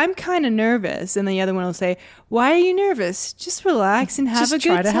like, I'm kind of nervous. And the other one will say, why are you nervous? Just relax and have Just a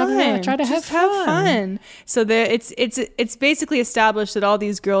try good to have- time. yeah, try to Just have fun. So it's basically established that all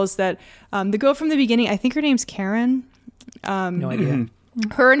these girls that, the girl from the beginning, I think her name's Karen. No idea.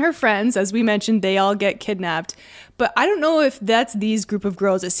 Her and her friends, as we mentioned, they all get kidnapped. But I don't know if that's these group of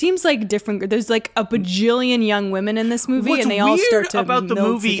girls. It seems like different. There's like a bajillion young women in this movie, What's and they all start to weird about the meld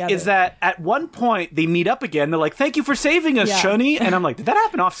movie together. is that at one point they meet up again. They're like, "Thank you for saving us, Shunny." And I'm like, "Did that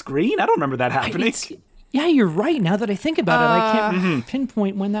happen off screen? I don't remember that happening." Yeah, you're right. Now that I think about it, I can't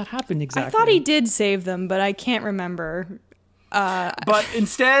pinpoint when that happened exactly. I thought he did save them, but I can't remember. But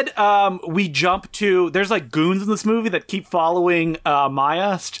instead, we jump to there's like goons in this movie that keep following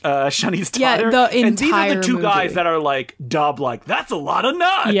Maya, Shunny's daughter. the and these are the entire two movie. guys that are like dub, like that's a lot of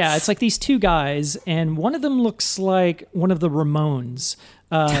nuts. Yeah, it's like these two guys, and one of them looks like one of the Ramones.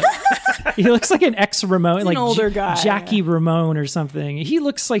 He looks like an ex-Ramon, like older guy. Jackie Ramone or something. He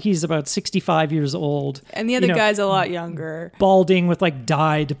looks like he's about 65 years old. And the other guy's a lot younger. Balding with like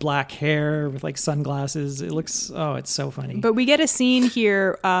dyed black hair with like sunglasses. It looks, it's so funny. But we get a scene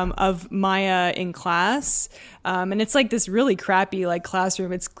here of Maya in class. And it's like this really crappy like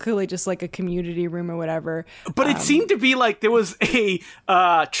classroom. It's clearly just like a community room or whatever. But it seemed to be like there was a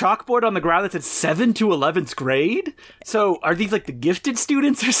chalkboard on the ground that said 7th to 11th grade. So are these like the gifted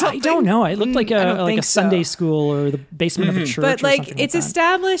students or something? I don't know. It looked like a Sunday school or the basement of a church. But or like something it's like that.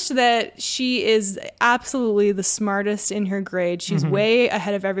 established that she is absolutely the smartest in her grade. She's way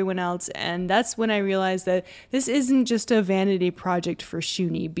ahead of everyone else. And that's when I realized that this isn't just a vanity project for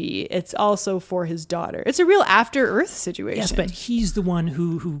Shuni B. It's also for his daughter. It's a real After Earth situation. Yes, but he's the one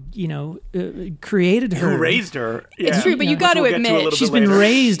who created her. Who raised her. Yeah. It's true, but you got to admit, she's been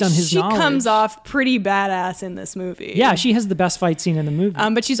raised on his she knowledge. comes off pretty badass in this movie. Yeah, she has the best fight scene in the movie.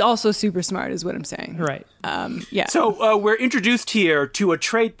 But she's also super smart, is what I'm saying. Right. Yeah. So we're introduced here to a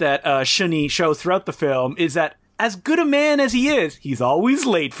trait that Shuni shows throughout the film is that as good a man as he is, he's always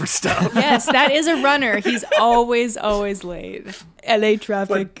late for stuff. Yes, that is a runner. He's always late. LA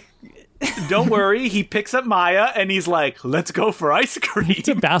traffic. Don't worry, he picks up Maya and he's like, let's go for ice cream. It's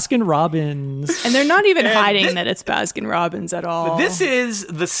a Baskin Robbins. And they're not even hiding that it's Baskin Robbins at all. This is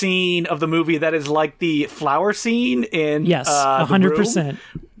the scene of the movie that is like the flower scene in Yes, The 100%. Room,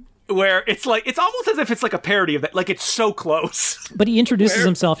 where it's like, it's almost as if it's like a parody of that. Like, it's so close. But he introduces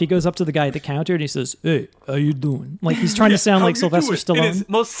himself. He goes up to the guy at the counter and he says, "Hey, how you doing?" Like he's trying to sound like Sylvester It Stallone. is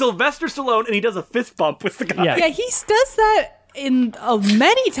most Sylvester Stallone, and he does a fist bump with the guy. Yeah. Yeah, he does that in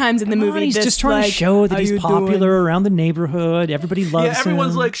many times in the movie. He's this, just trying like, to show that how he's you popular doing? around the neighborhood. Everybody loves him. Yeah,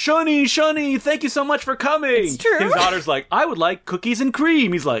 everyone's like, Shuni, thank you so much for coming. It's true. His daughter's like, I would like cookies and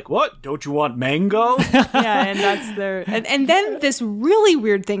cream. He's like, what? Don't you want mango? Yeah, and that's their and then this really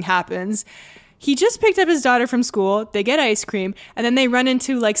weird thing happens. He just picked up his daughter from school. They get ice cream, and then they run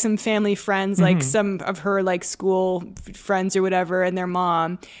into like some family friends, like some of her like school friends or whatever, and their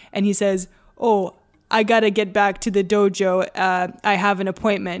mom. And he says, "Oh, I gotta get back to the dojo. I have an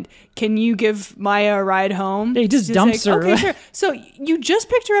appointment. Can you give Maya a ride home?" Yeah, he just She's dumps her. Okay, sure. So you just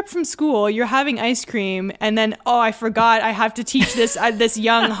picked her up from school. You're having ice cream, and then I forgot. I have to teach this this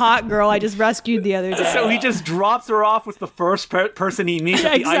young hot girl I just rescued the other day. So he just drops her off with the first person he meets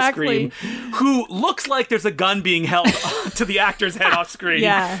at the ice cream, who looks like there's a gun being held to the actor's head off screen.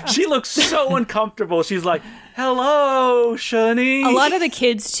 Yeah. She looks so uncomfortable. She's like, hello, Shuni. A lot of the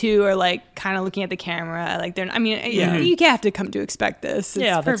kids too are like kind of looking at the camera, like they're. I mean, you have to come to expect this. It's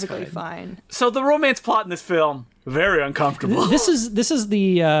Yeah, that's perfectly fine. So the romance plot in this film, very uncomfortable. This is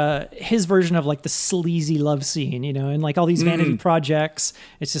the his version of like the sleazy love scene, and like all these vanity projects.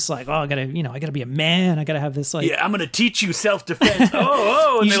 It's just like, I gotta be a man. I gotta have this like. Yeah, I'm gonna teach you self-defense.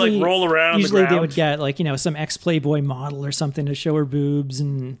 And they like roll around on the ground. Usually they would get like some ex-Playboy model or something to show her boobs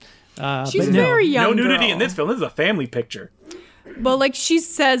and. She's but very young. No nudity girl. in this film. This is a family picture. Well, like she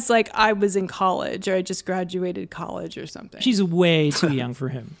says, like I was in college or I just graduated college or something. She's way too young for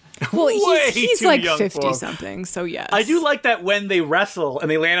him. well, way he's too like young for 50 him. something. So yes, I do like that when they wrestle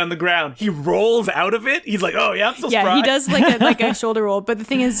and they land on the ground, he rolls out of it. He's like, "Oh yeah, I'm so Yeah, spry." he does like a shoulder roll. But the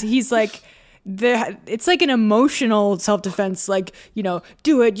thing is, he's like. It's like an emotional self-defense, like,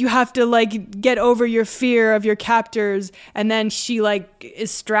 do it. You have to like get over your fear of your captors. And then she like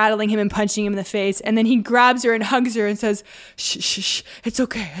is straddling him and punching him in the face. And then he grabs her and hugs her and says, shh, it's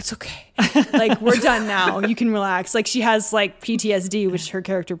okay. It's okay. Like, we're done now. You can relax. Like she has like PTSD, which her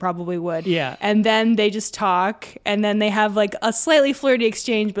character probably would. Yeah. And then they just talk and then they have like a slightly flirty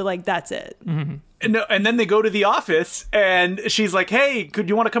exchange, but like, that's it. Mm-hmm. And then they go to the office, and she's like, "Hey, could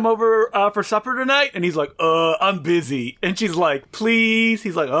you want to come over for supper tonight?" And he's like, I'm busy." And she's like, "Please."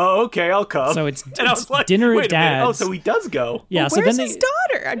 He's like, "Oh, okay, I'll come." So it's and I was like, dinner at Wait a minute. Dad's. Oh, so he does go. Yeah. So Where's then his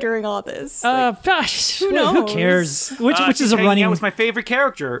daughter during all this? gosh, who who knows? cares? Which She's is a hanging running. out with my favorite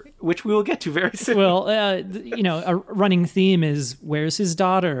character, which we will get to very soon. Well, a running theme is where's his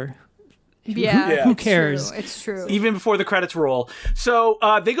daughter? Yeah, who it's cares? true. It's true. Even before the credits roll. So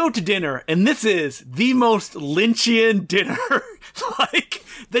they go to dinner, and this is the most Lynchian dinner. Like,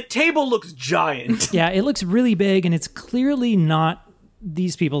 the table looks giant. Yeah, it looks really big, and it's clearly not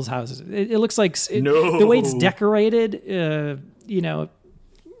these people's houses. It looks like No. the way it's decorated.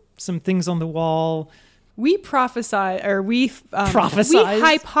 Some things on the wall. We prophesize, or we Prophesize? we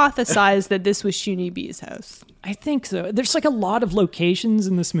hypothesize that this was Shuni B's house. I think so. There's like a lot of locations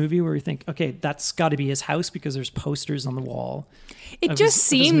in this movie where you think, okay, that's got to be his house because there's posters on the wall. It just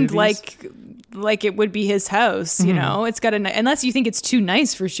seemed like it would be his house, you know. It's got unless you think it's too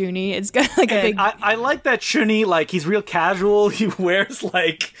nice for Shuni, it's got like a big. I like that Shuni, like he's real casual. He wears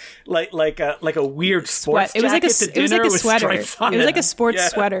like a weird sports It was like a jacket to dinner sweater. with stripes on It was like a sports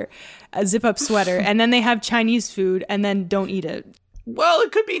sweater, a zip up sweater, and then they have Chinese food, and then don't eat it. Well,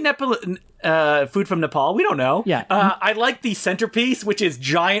 it could be food from Nepal. We don't know. Yeah. I like the centerpiece, which is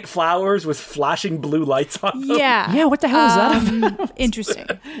giant flowers with flashing blue lights on them. Yeah. Yeah, what the hell is that about? Interesting.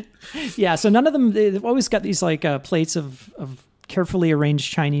 Yeah, so none of them, they've always got these like plates of carefully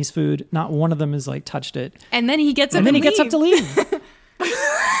arranged Chinese food. Not one of them has like touched it. And then he gets up And then and he gets up to leave.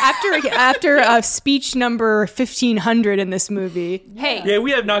 After speech number 1500 in this movie. Hey. Yeah,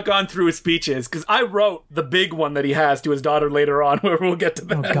 we have not gone through his speeches because I wrote the big one that he has to his daughter later on, where we'll get to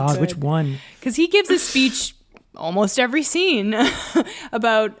that. Oh God, which one? Because he gives a speech almost every scene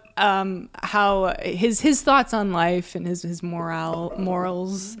about how his thoughts on life and his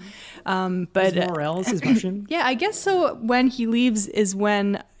morals. But His morals, his mission. yeah, I guess so. When he leaves is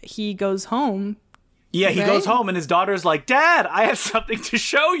when he goes home. Yeah, he Right? goes home and his daughter's like, Dad, I have something to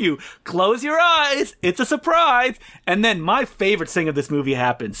show you. Close your eyes. It's a surprise. And then my favorite thing of this movie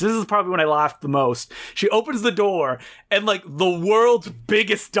happens. This is probably when I laughed the most. She opens the door and like the world's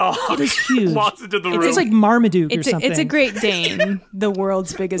biggest dog huge. walks into the room. It's like Marmaduke or something. It's a Great Dane, the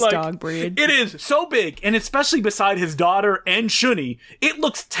world's biggest Like, dog breed. It is so big, and especially beside his daughter and Shuni, it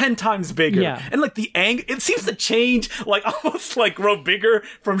looks 10 times bigger. Yeah. And like the angle, it seems to change, like almost like grow bigger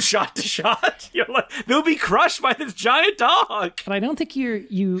from shot to shot. You're like, they'll be crushed by this giant dog. But I don't think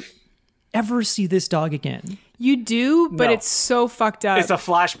you ever see this dog again. You do, but No. it's so fucked up. It's a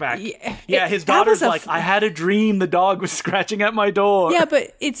flashback. Yeah, his that was daughter's a like, I had a dream the dog was scratching at my door. Yeah,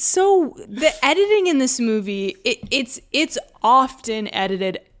 but it's so the editing in this movie. It's often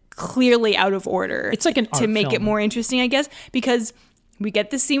edited clearly out of order. It's like an to art make it film. more interesting, I guess, because we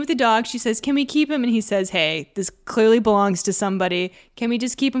get this scene with the dog. She says, "Can we keep him?" And he says, "Hey, this clearly belongs to somebody. Can we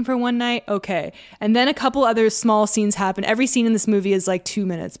just keep him for one night?" Okay. And then a couple other small scenes happen. Every scene in this movie is like 2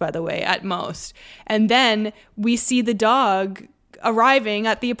 minutes, by the way, at most. And then we see the dog arriving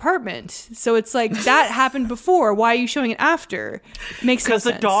at the apartment. So it's like that happened before. Why are you showing it after? Makes no Because the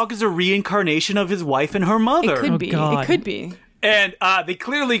sense. dog is a reincarnation of his wife and her mother. It could Oh, be. God. It could be. And they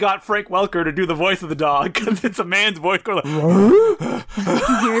clearly got Frank Welker to do the voice of the dog because it's a man's voice going like,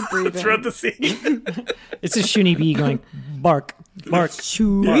 You hear it breathing. throughout the scene. It's a Shuni bee going bark, bark,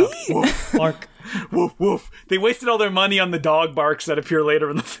 bark, bark. Woof, woof. They wasted all their money on the dog barks that appear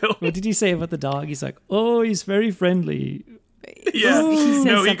later in the film. What did he say about the dog? He's like, oh, he's very friendly. Yeah. He says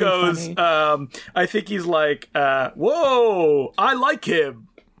No, he something goes, funny. I think he's like, whoa, I like him.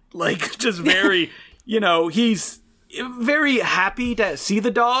 Like, just very, he's very happy to see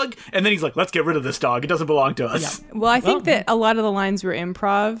the dog. And then he's like, let's get rid of this dog. It doesn't belong to us. Well, I think that a lot of the lines were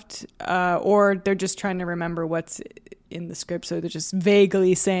improv, or they're just trying to remember what's in the script, so they're just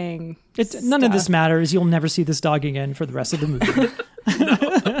vaguely saying. None of this matters. You'll never see this dog again for the rest of the movie.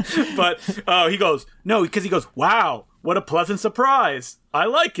 But he goes, no, because he goes, wow, what a pleasant surprise. I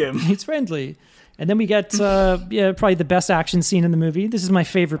like him. He's friendly. And then we get probably the best action scene in the movie. This is my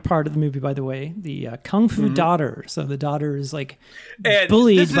favorite part of the movie, by the way. The Kung Fu daughter. So the daughter is like And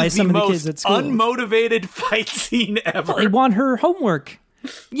bullied this is by some of the most kids at school. unmotivated fight scene ever. They want her homework.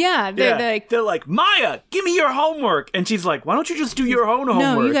 Yeah, They're like, Maya, give me your homework. And she's like, why don't you just do your own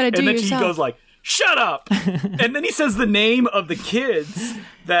homework? you gotta do And then yourself. she goes like, shut up. And then he says the name of the kids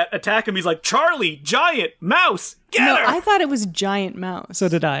that attack him. He's like, Charlie, Giant, Mouse, get no, her. I thought it was Giant Mouse. So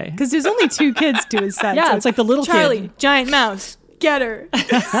did I. Because there's only 2 kids to his side. Yeah, So it's like the little Charlie, kid. Giant Mouse, get her.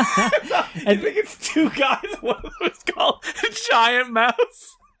 I think it's 2 guys. One of them is called Giant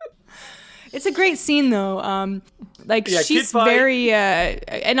Mouse. It's a great scene though. Yeah, kid she's fight. very,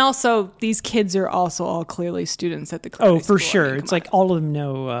 and also these kids are also all clearly students at the karate Oh, for school. sure. I mean, it's come like all of them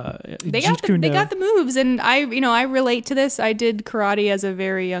know They got the moves, and I relate to this. I did karate as a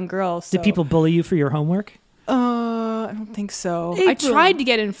very young girl. So. Did people bully you for your homework? I don't think so. I April. tried to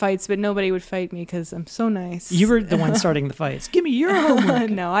get in fights, but nobody would fight me because I'm so nice. You were the one starting the fights. Give me your homework.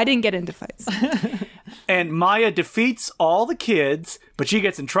 No, I didn't get into fights. And Maya defeats all the kids, but she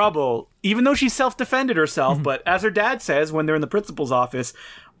gets in trouble, even though she self-defended herself. Mm-hmm. But as her dad says when they're in the principal's office,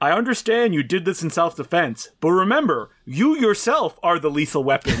 I understand you did this in self-defense, but remember, you yourself are the lethal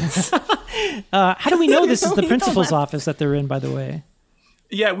weapons. How do we know this is the You principal's know office that they're in, by the way?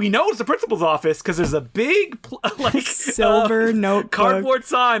 Yeah, we know it's the principal's office because there's a big silver notebook, cardboard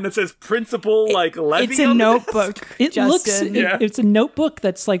sign that says "Principal" Levy. It's a notebook. It's a notebook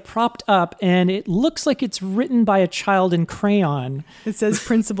that's like propped up, and it looks like it's written by a child in crayon. It says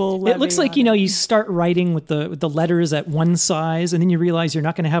 "Principal" Levy. It looks like you start writing with the letters at one size, and then you realize you're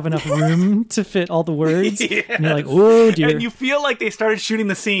not going to have enough room to fit all the words. Yes. And you're like, oh dear. And you feel like they started shooting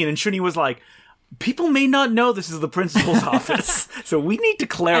the scene, and Shuni was like, people may not know this is the principal's office, so we need to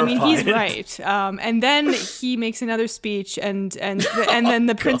clarify. I mean, he's right. And then he makes another speech, and then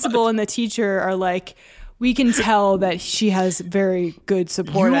the principal and the teacher are like, "We can tell that she has very good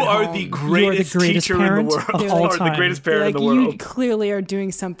support. You at are home. the greatest teacher in the world. Of all You are time. the greatest parent in the You world." clearly are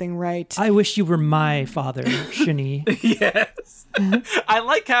doing something right." I wish you were my father, Shuni. Yes. I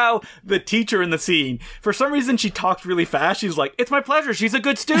like how the teacher in the scene, for some reason, she talked really fast. She's like, "It's my pleasure. She's a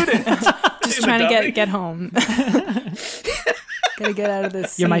good student." Just trying to get home. Gotta get out of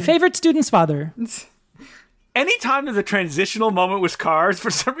this. You're my favorite student's father. Anytime there's a transitional moment with cars, for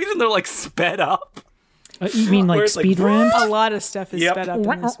some reason they're like sped up. You mean Where like it's like, speed ramp? A lot of stuff is Yep. sped up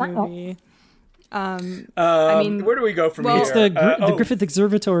in this movie. I mean, where do we go from well, here? It's the Griffith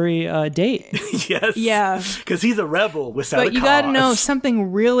Observatory date. Yes. Yeah. Because he's a rebel without but a you cause. got to know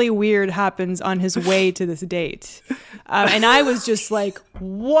something really weird happens on his way to this date, and I was just like,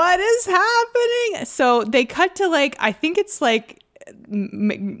 "What is happening?" So they cut to I think it's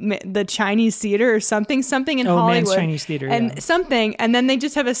the Chinese theater or something in Hollywood. Man's Chinese Theater, and yeah. something, and then they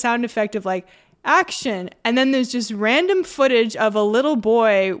just have a sound effect of action, and then there's just random footage of a little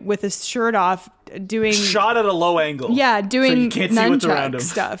boy with his shirt off doing shot at a low angle. doing so you can't see what's around him. nunchuck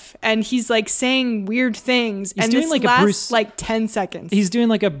stuff, and he's saying weird things, He's and doing this a lasts Bruce. 10 seconds. He's doing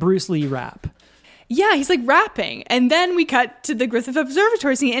like a Bruce Lee rap. Yeah, he's rapping, and then we cut to the Griffith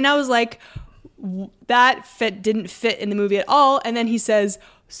Observatory scene, and I was like, that didn't fit in the movie at all. And then he says,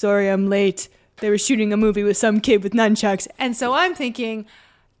 "Sorry, I'm late. They were shooting a movie with some kid with nunchucks," and so I'm thinking,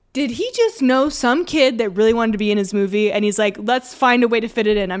 did he just know some kid that really wanted to be in his movie? And he's like, let's find a way to fit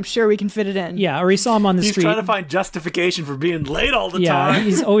it in. I'm sure we can fit it in. Yeah, or he saw him on the He's street. trying to find justification for being late all the Yeah, time.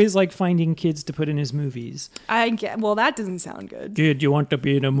 he's always finding kids to put in his movies. Well, that doesn't sound good. Kid, you want to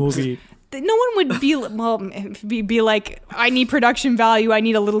be in a movie? No one would be like, I need production value. I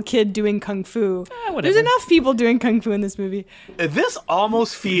need a little kid doing kung fu. Whatever. There's enough people doing kung fu in this movie. This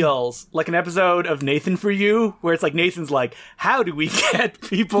almost feels like an episode of Nathan For You, where it's Nathan's like, how do we get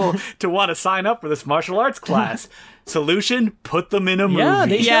people to want to sign up for this martial arts class? Solution, put them in a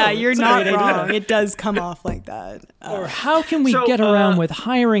movie. Yeah, You're It's a not great idea. wrong. It does come off like that. Or how can we So, get around with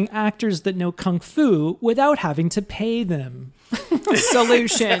hiring actors that know kung fu without having to pay them?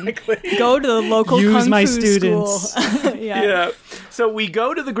 Solution. Go to the local Use kung my fu students. school. Yeah. So we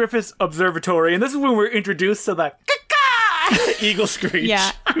go to the Griffith Observatory, and this is when we're introduced to the eagle screech.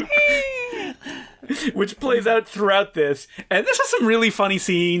 Yeah. Which plays out throughout this, and this has some really funny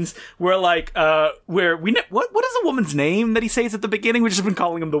scenes where, where what is the woman's name that he says at the beginning? We've just been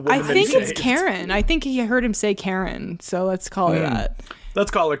calling him the woman. I think that he it's saved. Karen. I think he heard him say Karen, so let's call her that.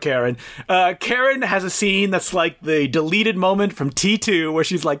 Let's call her Karen. Karen has a scene that's like the deleted moment from T2 where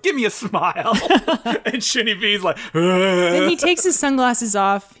she's like, "Give me a smile," and Shuni B's like, Then he takes his sunglasses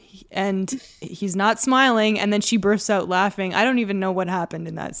off and he's not smiling, and then she bursts out laughing. I don't even know what happened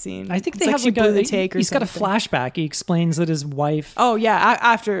in that scene. I think It's they have she like blew the a take or he's got a something. flashback. He explains that his wife. Oh yeah,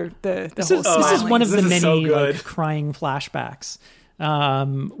 after the whole This is one of This the is so many good. crying flashbacks.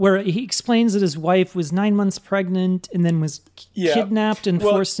 Where he explains that his wife was 9 months pregnant and then was kidnapped and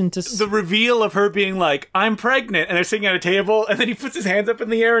forced into. The reveal of her being like, "I'm pregnant," and they're sitting at a table, and then he puts his hands up in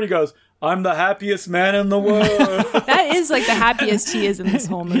the air and he goes, "I'm the happiest man in the world." That is the happiest he is in this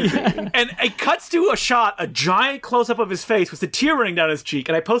whole movie. And it cuts to a giant close-up of his face with a tear running down his cheek,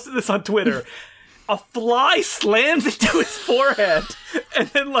 and I posted this on Twitter. A fly slams into his forehead and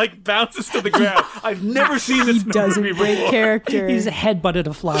then bounces to the ground. I've never seen this He does a movie great before. character. He's headbutted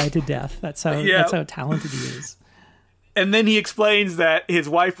a fly to death. That's how talented he is. And then he explains that his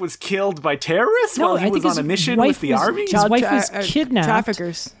wife was killed by terrorists while he was on a mission with the army. His wife was kidnapped,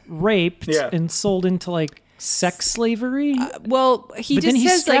 traffickers. raped, and sold into sex slavery. Well, he but just then he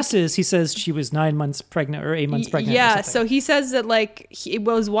says stresses. He says she was 9 months pregnant or 8 months pregnant. or Yeah, something. so he says that it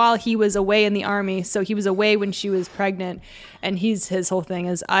was while he was away in the army, so he was away when she was pregnant, and his whole thing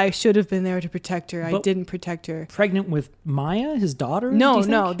is, I should have been there to protect her. I didn't protect her. Pregnant with Maya, his daughter. No, do you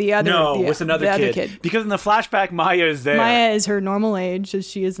think? no, the other. with another the kid. Other kid. Because in the flashback, Maya is there. Maya is her normal age as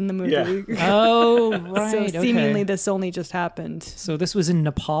she is in the movie. Yeah. Oh, right. So seemingly okay. this only just happened. So this was in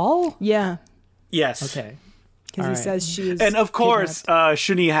Nepal. Yeah. Yes. Okay. because he says she is. And of course,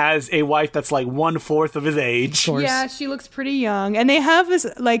 Shuni has a wife that's like 1/4 of his age. Of course. Yeah, she looks pretty young. And they have this,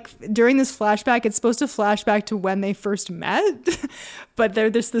 like, during this flashback, it's supposed to flashback to when they first met, but they're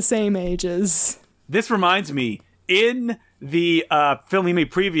just the same ages. This reminds me, in the film he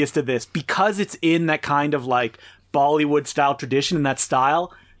made previous to this, because it's in that kind of like Bollywood style tradition in that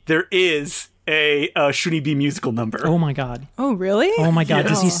style, there is a Shuni B musical number. Oh my God. Oh, really? Oh my God.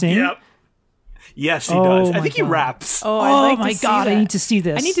 Does he sing? Yep. Yes, he Oh does. I my think he God. raps. Oh, Oh I'd like my to see God. I that. need to see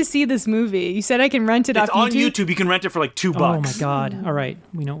this. I need to see this movie. You said I can rent it It's off on YouTube? YouTube. You can rent it for like $2. Oh my God. All right.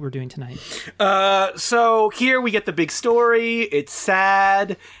 We know what we're doing tonight. So here we get the big story. It's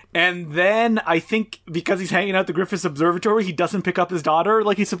sad. And then I think because he's hanging out at the Griffiths Observatory, he doesn't pick up his daughter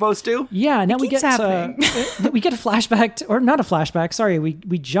like he's supposed to. Yeah, now we keeps get happening. we get a flashback, or not a flashback. Sorry, we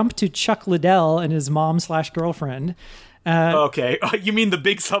jump to Chuck Liddell and his mom/girlfriend. Okay, you mean the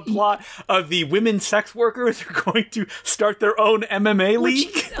big subplot of the women sex workers are going to start their own MMA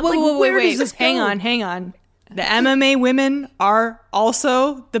league? Wait. Hang on. The MMA women are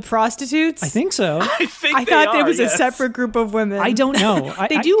also the prostitutes? I think so. I think I they thought there are, was yes. a separate group of women. I don't know.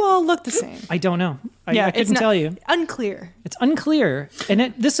 They do all look the same. I don't know. I it's couldn't not- tell you. Unclear. It's unclear,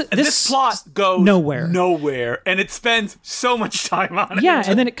 and This plot goes nowhere, and it spends so much time on it. Yeah,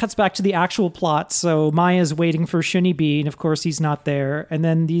 and then it cuts back to the actual plot. So Maya's waiting for Shuni B, and of course he's not there. And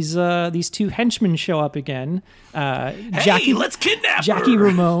then these two henchmen show up again. Hey, let's kidnap Jackie her.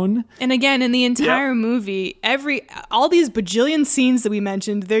 Ramone. And again, in the entire movie, all these bajillion scenes that we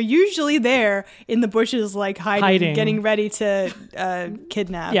mentioned, they're usually there in the bushes, like hiding. Getting ready to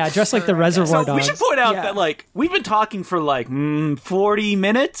kidnap. Yeah, dressed like the Reservoir So Dogs. we should point out Yeah. that like we've been talking for like 40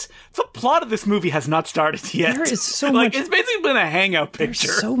 minutes. The plot of this movie has not started yet. There is so like much- it's basically been a hangout There's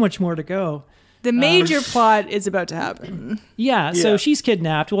picture. so much more to go. The major plot is about to happen. Yeah, so Yeah. she's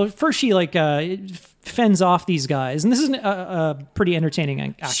kidnapped. Well, first she fends off these guys, and this is a pretty entertaining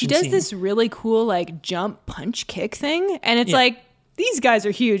action She does scene. this really cool, like, jump, punch, kick thing. And it's like, these guys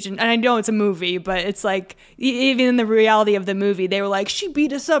are huge. And I know it's a movie, but it's like, even in the reality of the movie, they were like, she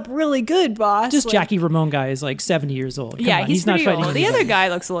beat us up really good, boss. This Like, Jackie Ramone guy is like 70 years old. Come yeah, on, he's not pretty fighting old. The anybody. other guy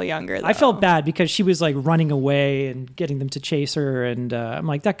looks a little younger, though. I felt bad because she was like running away and getting them to chase her, and I'm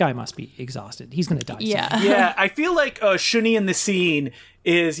like, that guy must be exhausted. He's gonna die. soon. Yeah. Yeah, I feel like Shuni in the scene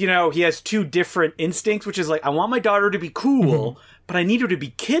is, he has two different instincts, which is like, I want my daughter to be cool, but I need her to be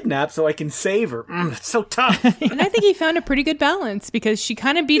kidnapped so I can save her. It's so tough. And I think he found a pretty good balance because she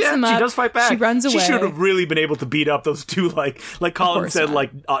kind of beats him up. She does fight back. She runs away. She should have really been able to beat up those two, like Colin course said, not.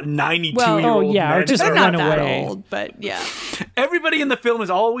 like 92-year-old oh, yeah, or men. just They're run not that away. old, but yeah. Everybody in the film is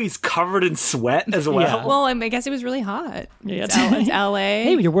always covered in sweat as well. Yeah. Well, I guess it was really hot. Yeah, It's LA.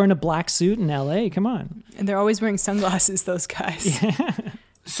 Hey, you're wearing a black suit in LA. Come on. And they're always wearing sunglasses, those guys.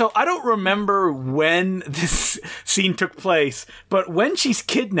 So I don't remember when this scene took place, but when she's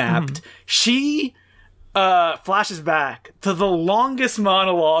kidnapped, she flashes back to the longest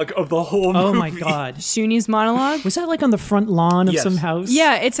monologue of the whole movie. Oh my God. Shuni's monologue. Was that like on the front lawn of Yes. some house?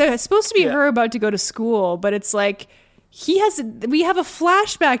 Yeah, it's supposed to be Yeah. her about to go to school, but it's like we have a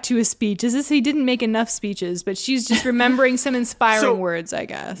flashback to his speech as if he didn't make enough speeches, but she's just remembering some inspiring So- words, I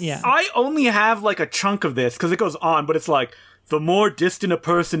guess. Yeah. I only have like a chunk of this because it goes on, but it's like, the more distant a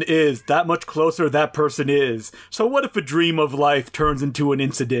person is, that much closer that person is. So what if a dream of life turns into an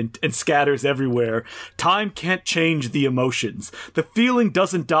incident and scatters everywhere? Time can't change the emotions. The feeling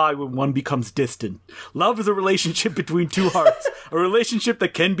doesn't die when one becomes distant. Love is a relationship between two hearts, a relationship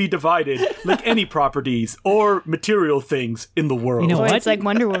that can be divided, like any properties or material things in the world. You know Boy, what? it's like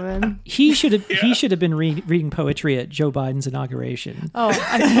Wonder Woman. He should have been reading poetry at Joe Biden's inauguration. Oh,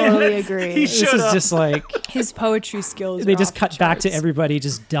 I totally agree. He This should is have. just like His poetry skills. they are just off cut the back to charts. everybody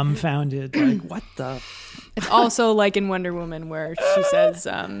just dumbfounded. Like, what the? It's also like in Wonder Woman where she says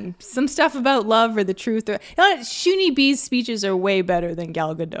some stuff about love or the truth. Shuni B's speeches are way better than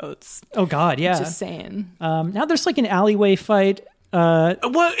Gal Gadot's. Oh God, yeah. Just saying. Now there's like an alleyway fight. Well,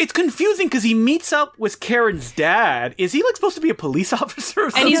 it's confusing because he meets up with Karen's dad. Is he like supposed to be a police officer? Or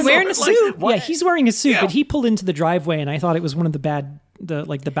And he's something? wearing a suit. What? Yeah, he's wearing a suit, Yeah. but he pulled into the driveway, and I thought it was one of the bad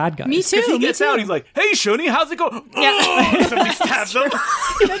guys. Me too. Because he me gets too. out, he's like, "Hey, Shuni, how's it going?" Yeah. Oh, somebody stabs him.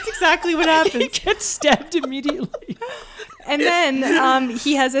 That's exactly what He happens. gets stabbed immediately. And then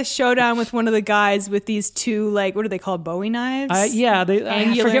he has a showdown with one of the guys with these two, like, what are they called? Bowie knives? Yeah, I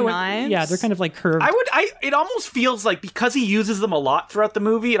Angular forget what. knives? Yeah, they're kind of like curved. It almost feels like, because he uses them a lot throughout the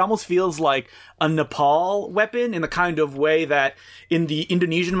movie, it almost feels like a Nepal weapon in the kind of way that in the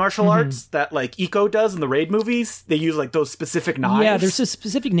Indonesian martial arts that like Iko does in the Raid movies, they use like those specific knives. Yeah, there's a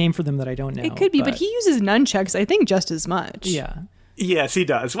specific name for them that I don't know. It could be, but he uses nunchucks, I think, just as much. Yeah. Yes, he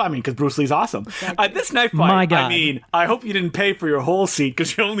does. Well, I mean, because Bruce Lee's awesome. This knife fight, My God. I mean, I hope you didn't pay for your whole seat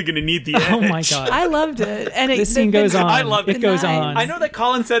because you're only going to need the edge. Oh my God. I loved it. And This scene goes on. I love it. it. goes Nice. on. I know that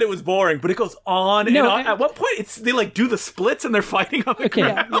Colin said it was boring, but it goes on and No, on. At one point, they like do the splits and they're fighting on the Okay,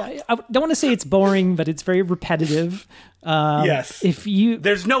 ground. yeah, I don't want to say it's boring, but it's very repetitive. Yes. If you,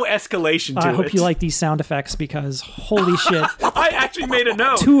 There's no escalation to I it. hope you like these sound effects because holy shit, I actually made a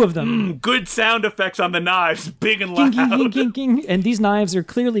note. 2 of them. Good sound effects on the knives, big and Ging, loud. ging, ging, ging, ging. And these knives are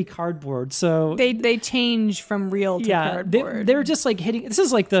clearly cardboard, so they change from real to cardboard. they're just like hitting. This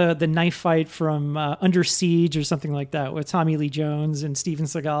is like the knife fight from Under Siege or something like that with Tommy Lee Jones and Steven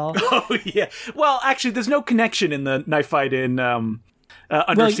Seagal. Oh yeah. Well, actually, there's no connection in the knife fight in Under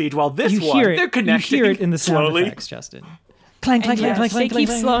Well, Siege. While this you one, hear it, they're connecting. You hear it in the sound slowly. effects, Justin. Clank, clank, Yes, clank, clank, they clank, keep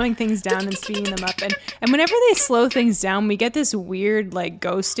clank. slowing things down and speeding them up, and whenever they slow things down, we get this weird like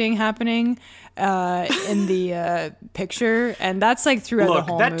ghosting happening in the picture, and that's like throughout the Look,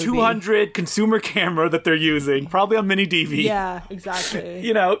 whole that movie. 200 consumer camera that they're using, probably on mini DV. Yeah, exactly.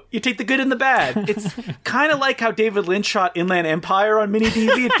 You know, you take the good and the bad. It's kind of like how David Lynch shot Inland Empire on mini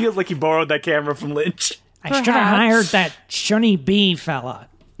DV. It feels like he borrowed that camera from Lynch. I should have Perhaps. hired that Shunny B fella.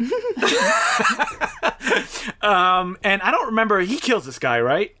 And I don't remember, he kills this guy,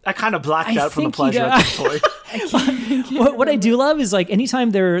 right? I kind of blacked I out from the think he pleasure at this point. What I do love is like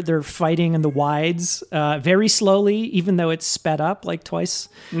anytime they're fighting in the wides very slowly, even though it's sped up like twice.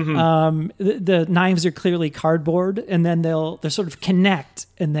 The knives are clearly cardboard, and then they'll sort of connect,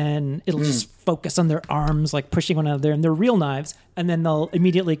 and then it'll just focus on their arms, like pushing one another, and they're real knives, and then they'll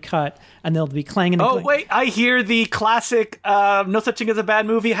immediately cut, and they'll be clanging. And Oh, clang. wait, I hear the classic No Such Thing as a Bad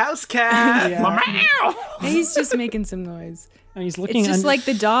Movie house cat. Meow. He's just making some noise. And he's looking. It's just under- like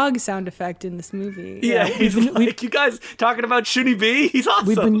the dog sound effect in this movie. Yeah, he's like, you guys talking about Shuni B? He's awesome.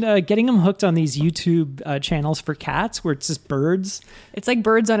 We've been getting him hooked on these YouTube channels for cats where it's just birds, It's like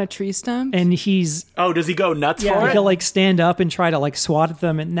birds on a tree stump. and he's Oh, does he go nuts for it? he'll like stand up and try to like swat at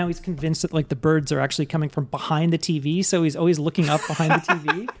them, and now he's convinced that like the birds are actually coming from behind the TV, so he's always looking up behind the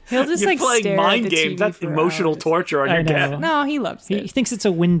TV. He'll just You're like playing stare mind at the games. TV That's for emotional hours. torture on I your know. cat. No, he loves He it. thinks it's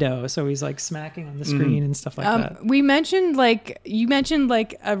a window, so he's like smacking on the screen and stuff like that. You mentioned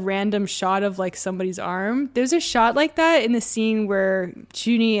like a random shot of like somebody's arm. There's a shot like that in the scene where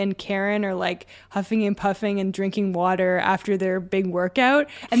Junie and Karen are like huffing and puffing and drinking water after their big workout,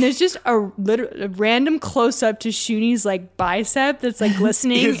 and there's just a random close up to Shuni's like bicep that's like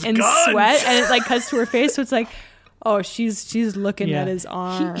glistening His in guns. sweat, and it like cuts to her face, so it's like, oh, she's looking Yeah. at his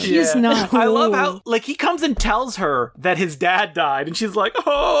arm. He's not. I love how like he comes and tells her that his dad died, and she's like,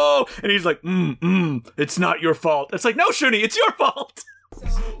 "Oh," and he's like, "It's not your fault." It's like, "No, Shuni, it's your fault."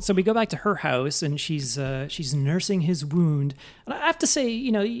 So we go back to her house, and she's nursing his wound. And I have to say,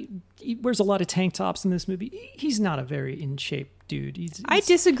 you know, he wears a lot of tank tops in this movie. He's not a very in shape dude. I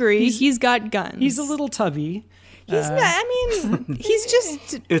disagree. He's got guns. He's a little tubby. He's not. I mean, he's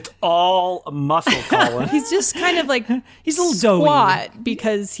just. It's all muscle, Colin. He's just kind of like He's a little doughy. squat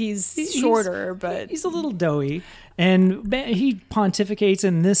because he's shorter, but He's a little doughy. And he pontificates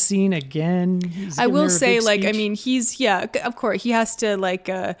in this scene again. He's I giving will her a say, big like, I speech. mean, of course, he has to like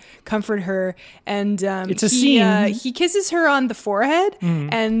comfort her, and It's a scene. He kisses her on the forehead,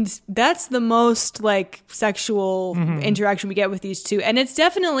 and that's the most like sexual interaction we get with these two, and it's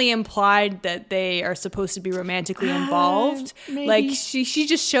definitely implied that they are supposed to be romantically involved. maybe. Like she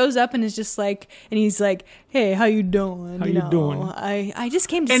just shows up and is just like, and he's like, "Hey, how you doing? How you doing?" I just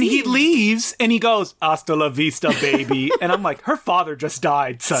came to And see he you." leaves, and he goes, "Hasta la vista, baby." And I'm like, her father just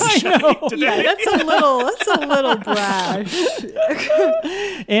died, sunshine. Today. Yeah, that's a little brash.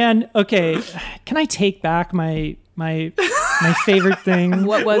 And okay, can I take back my favorite thing?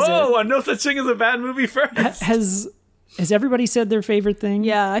 What was it? Whoa, no such thing as a bad movie first. Has everybody said their favorite thing?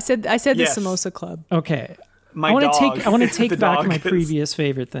 Yeah, I said Yes. the Samosa Club. Okay. My I want to dog. take I want to take The back dog my is- previous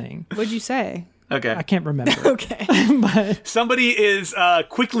favorite thing. What'd you say? Okay. I can't remember. Okay. Somebody is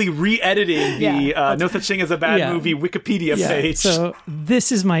quickly re-editing the Yeah. No Such Thing as a Bad Yeah. Movie Wikipedia Yeah, page. so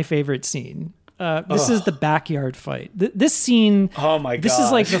this is my favorite scene. This is the backyard fight. This scene. Oh my This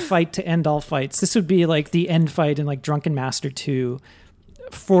is like gosh. the fight to end all fights. This would be like the end fight in like Drunken Master 2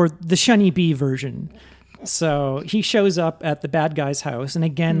 for the Shunny B version. So he shows up at the bad guy's house, and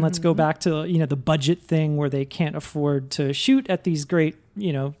again, let's go back to the budget thing where they can't afford to shoot at these great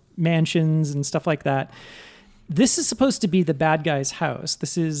mansions and stuff like that. This is supposed to be the bad guy's house.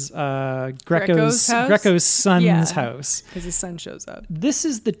 This is Greco's house? Greco's son's Yeah. house. Because his son shows up. This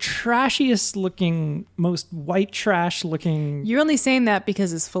is the trashiest looking, most white trash looking You're only saying that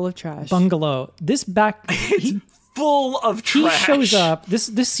because it's full of trash. bungalow. This back, he, full of He trash. shows up. This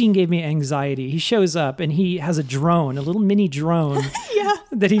scene gave me anxiety. He shows up and he has a drone, a little mini drone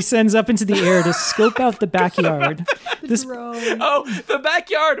that he sends up into the air to scope out the backyard. Oh, the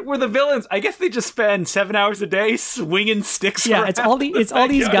backyard where the villains, I guess they just spend 7 hours a day swinging sticks Yeah, around it's all these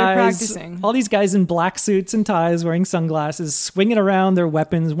backyard. guys, practicing. all these guys in black suits and ties, wearing sunglasses, swinging around their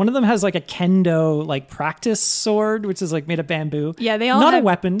weapons. One of them has like a kendo like practice sword, which is like made of bamboo. Yeah, they all not have a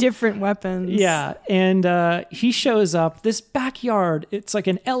weapon. different weapons. Yeah, and he shows up. This backyard, it's like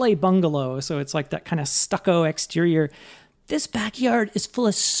an LA bungalow, so it's like that kind of stucco exterior. This backyard is full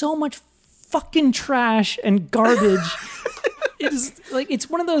of so much fucking trash and garbage. It is like it's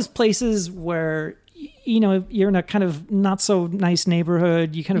one of those places where you know you're in a kind of not so nice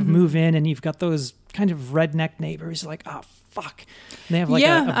neighborhood. You kind of move in, and you've got those kind of redneck neighbors. Like, oh fuck, and they have like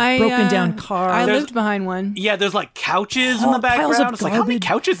a broken down car. I lived behind one. Yeah, there's like couches in the piles of background. It's like, how many garbage.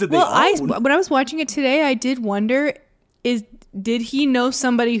 couches did they Well, own? when I was watching it today, I did wonder: did he know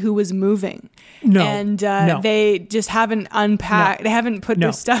somebody who was moving? No, and no. they just haven't unpacked. They haven't put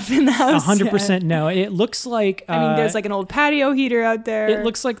their stuff in the house. 100% no. It looks like I mean, there's like an old patio heater out there. it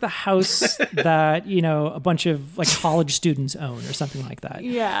looks like the house that you know a bunch of like college students own or something like that.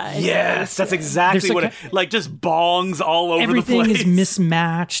 Yeah. Yes, that's exactly There's what like it, like just bongs all over Everything the place. is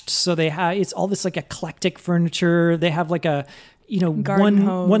mismatched, so they have it's all this like eclectic furniture. They have like a Garden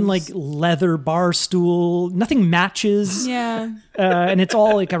hose. one like leather bar stool. Nothing matches. Yeah. And it's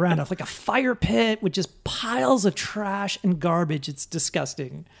all like around like a fire pit with just piles of trash and garbage. It's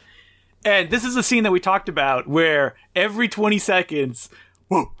disgusting. And this is a scene that we talked about where every 20 seconds,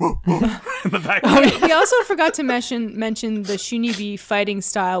 whoa, whoa, whoa, in the background. We also forgot to mention the Shunibi fighting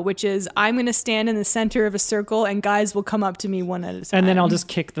style, which is I'm going to stand in the center of a circle and guys will come up to me one at a time. And then I'll just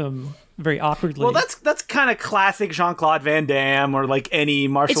kick them very awkwardly. Well, that's kind of classic Jean-Claude Van Damme or like any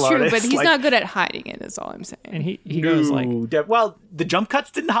martial It's true, artist. but he's like, not good at hiding it, is all I'm saying. and he goes like, well, the jump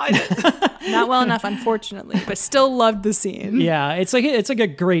cuts didn't hide it. Not well enough, unfortunately, but still loved the scene. yeah, it's like a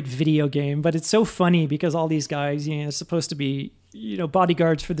great video game, but it's so funny because all these guys, are supposed to be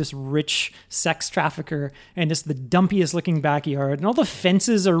bodyguards for this rich sex trafficker, and it's the dumpiest looking backyard, and all the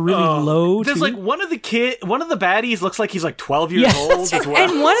fences are really low. There's too. like one of the baddies looks like he's like 12 years old as well.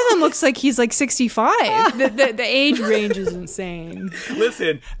 And one of them looks like he's like 65. The age range is insane.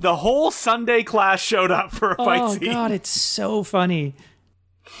 Listen, the whole Sunday class showed up for a fight oh scene. god, it's so funny.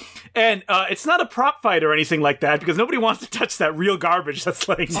 And it's not a prop fight or anything like that because nobody wants to touch that real garbage that's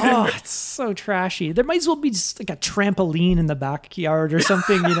laying there. Oh, it's so trashy. There might as well be just like a trampoline in the backyard or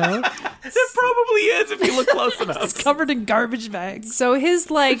something, It probably is if you look close enough. It's covered in garbage bags. So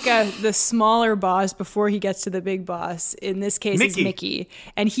his like the smaller boss before he gets to the big boss, in this case is Mickey. Mickey,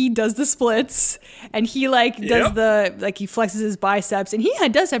 and he does the splits, and he like does he flexes his biceps, and he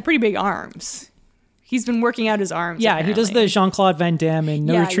does have pretty big arms. He's been working out his arms. Yeah, he does the apparently. Jean-Claude Van Damme in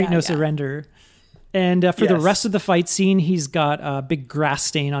No Yeah, Retreat, yeah, No yeah. Surrender. And for the Yes. rest of the fight scene, he's got a big grass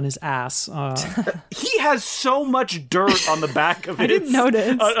stain on his ass. He has so much dirt on the back of his. didn't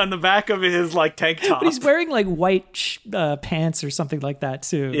notice. On the back of his like tank top. But he's wearing like white pants or something like that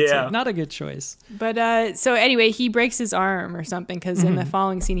too. It's Yeah. like, not a good choice. But so anyway, he breaks his arm or something because in the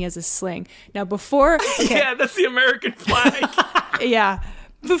following scene he has a sling. Now before, okay, Yeah, that's the American flag. yeah.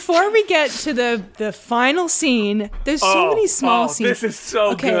 Before we get to the final scene, there's so many small scenes. This is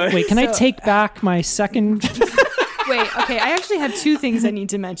so Okay. good. Wait, can I So- take back my second? Wait, okay, I actually have two things I need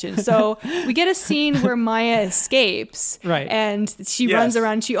to mention. So we get a scene where Maya escapes, Right. And she Yes. runs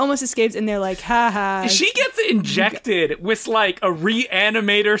around. She almost escapes, and they're like, "Ha ha." She gets injected with like a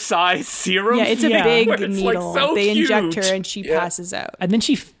reanimator size serum. Yeah, it's a Yeah. big Where it's, like, needle. so They inject huge. her, and she passes out. And then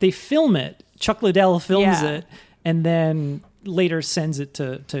they film it. Chuck Liddell films Yeah. it, and then later sends it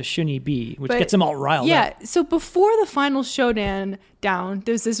to Shuni B, which But- gets him all riled Yeah. up. So before the final showdown,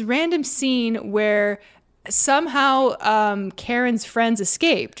 there's this random scene where somehow Karen's friends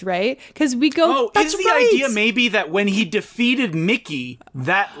escaped, right? Because we go. Oh, That's is the right. idea maybe that when he defeated Mickey,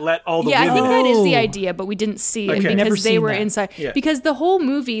 that let all the Yeah, I women think out? that is the Oh. idea, but we didn't see it Okay. because Never they seen were that. inside. Yeah. Because the whole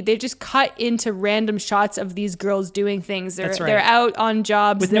movie, they just cut into random shots of these girls doing things. That's right. They're out on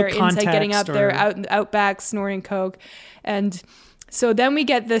jobs. With no They're inside getting up. context They're or- out back snorting coke, and. So then we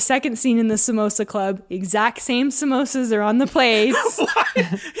get the second scene in the samosa club. Exact same samosas are on the plates.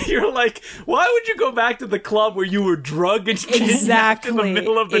 You're like, why would you go back to the club where you were drugged and kidnapped Exactly. in the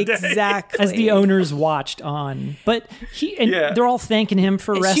middle of the day? Exactly. As the owners watched on, but Yeah. they're all thanking him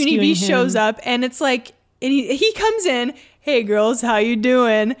for rescuing Shuni B him. shows up, and it's like, and he comes in. Hey girls, how you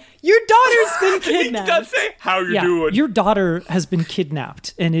doing? Your daughter's been He kidnapped. does say, how you Yeah, doing? your daughter has been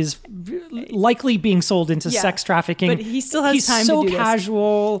kidnapped and is likely being sold into Yeah, sex trafficking. but he still has He's time to so do this.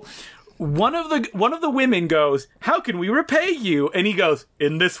 casual. one of the women goes, "How can we repay you?" And he goes,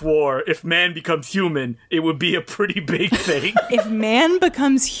 "In this war, if man becomes human, it would be a pretty big thing." If man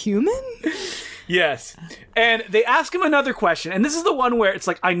becomes human? Yes. And they ask him another question. And this is the one where it's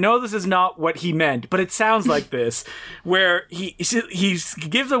like, I know this is not what he meant, but it sounds like this, where he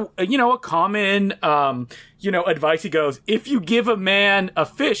gives a common, advice. He goes, if you give a man a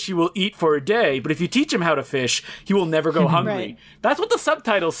fish, he will eat for a day. But if you teach him how to fish, he will never go hungry. Right. That's what the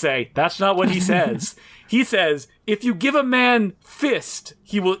subtitles say. That's not what he says. He says, if you give a man fist,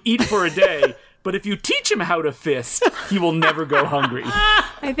 he will eat for a day. But if you teach him how to fist, he will never go hungry.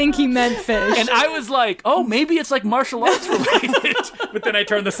 I think he meant fish. And I was like, oh, maybe it's like martial arts related. But then I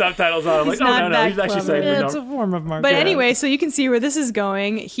turned the subtitles on. I'm like, not no, that he's actually clever. saying It's a form of martial But arts. anyway, so you can see where this is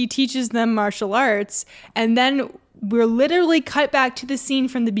going. He teaches them martial arts, and then we're literally cut back to the scene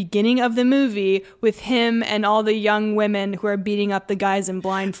from the beginning of the movie with him and all the young women who are beating up the guys in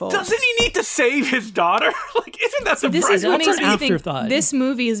blindfolds. Doesn't he need to save his daughter? Like, isn't that the This is what That's makes an me think afterthought. this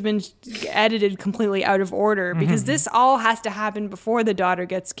movie has been edited completely out of order because this all has to happen before the daughter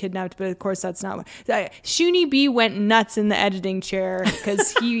gets kidnapped. But of course, that's not what. Shuni B went nuts in the editing chair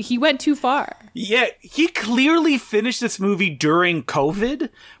because he went too far. Yeah, he clearly finished this movie during COVID,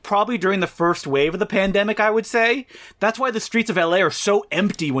 probably during the first wave of the pandemic, I would say. That's why the streets of LA are so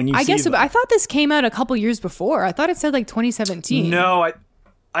empty when you see them. I thought this came out a couple years before. I thought it said like 2017. No,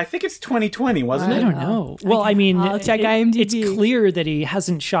 I think it's 2020, wasn't I it? don't know. Well, I mean, I'll check IMDb. It's clear that he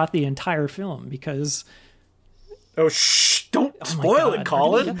hasn't shot the entire film because Oh, shh, don't spoil God, it,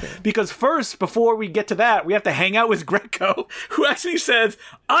 Colin. where did he get there? Because first, before we get to that, we have to hang out with Greco, who actually says,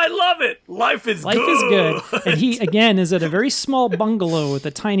 I love it. Life is life good. is good. And he, again, is at a very small bungalow with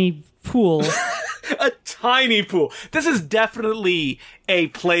a tiny pool. A tiny pool. This is definitely a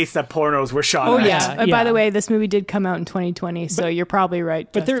place that pornos were shot Oh at. yeah. By yeah. the way, this movie did come out in 2020, so you're probably right.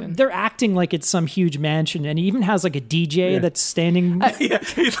 But Justin. they're acting like it's some huge mansion, and he even has like a DJ that's standing. Yeah,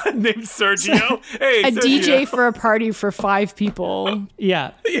 he's named Sergio. Hey, a Sergio. DJ for a party for 5 people.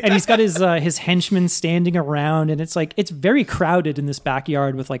 Yeah. And he's got his henchmen standing around, and it's like it's very crowded in this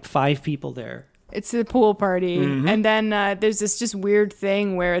backyard with like 5 people there. It's a pool party. And then there's this just weird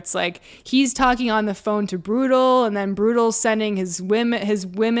thing where it's like he's talking on the phone to Brutal, and then Brutal's sending his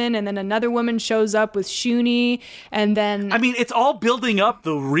women, and then another woman shows up with Shuni, and then I mean, it's all building up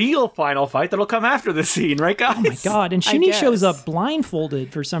the real final fight that'll come after the scene, right, guys? Oh my God! And Shuni shows guess. up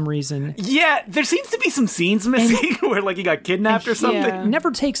blindfolded for some reason. Yeah, there seems to be some scenes missing where like he got kidnapped or something. Yeah. Never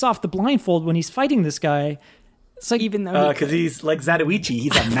takes off the blindfold when he's fighting this guy. It's like, even though Because he's like Zatoichi,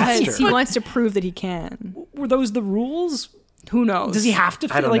 he's a master. he wants to prove that he can. were those the rules? Who knows? Does he have to?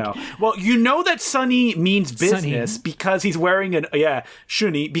 I don't know. Well, you know that Sunny means business Sunny. because he's wearing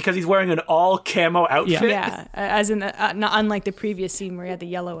Shuni, because he's wearing an all camo outfit. Yeah, as in not unlike the previous scene where he had the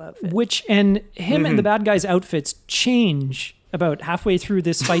yellow outfit. Which and him and the bad guy's outfits change about halfway through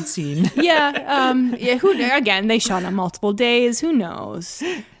this fight scene. Yeah, again, they shot on multiple days. Who knows?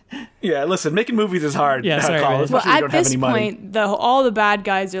 Yeah, listen, making movies is hard. Yeah, sorry, Colin, man. especially Well, if you at don't have this any money. point, all the bad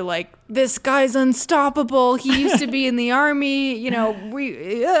guys are like, "This guy's unstoppable. He used to be in the army. You know,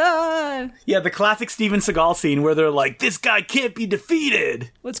 Yeah, the classic Steven Seagal scene where they're like, "This guy can't be defeated."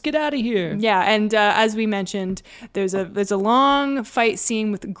 Let's get out of here. Yeah." And as we mentioned, there's a long fight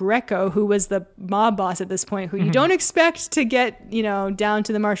scene with Greco, who was the mob boss at this point, who you don't expect to get down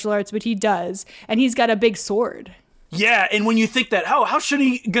to the martial arts, but he does, and he's got a big sword. Yeah, and when you think that, how's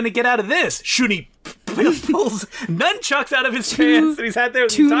Shuni gonna get out of this? Shuni pulls nunchucks out of his pants, and he's had there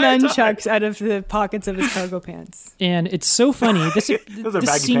the 2 entire time. nunchucks out of the pockets of his cargo pants. And it's so funny. This Those are this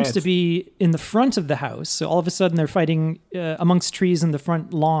baggy seems pants. to be in the front of the house. So all of a sudden they're fighting amongst trees in the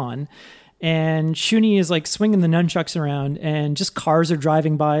front lawn. And Shuni is like swinging the nunchucks around, and just cars are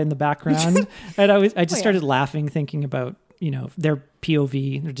driving by in the background. And I just started laughing, thinking about their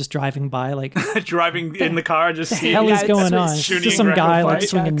POV. They're just driving by, like, what Driving in the car, just the seeing hell is Yeah, going on? Shuni It's and just some Greco guy like fight.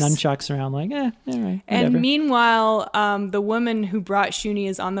 swinging nunchucks around, like, all right. And whatever. meanwhile, the woman who brought Shuni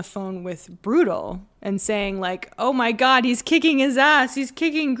is on the phone with Brutal and saying like, "Oh my God, he's kicking his ass. He's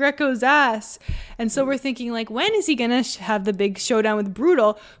kicking Greco's ass." And so we're thinking like, when is he gonna have the big showdown with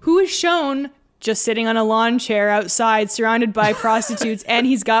Brutal, who is shown just sitting on a lawn chair outside, surrounded by prostitutes, and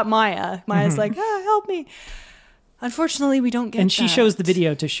he's got Maya. Maya's like, help me. Unfortunately, we don't get. And she that. shows the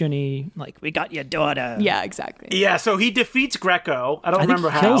video to Shuni, like, we got your daughter. Yeah, exactly. Yeah, so he defeats Greco. I don't think remember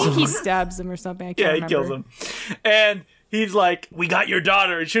he how. kills I think him. he stabs him or something. I can't Yeah, he remember. kills him. And he's like, "We got your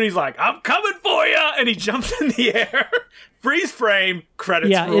daughter." And Shuni's like, "I'm coming for you." And he jumps in the air. Freeze frame, credits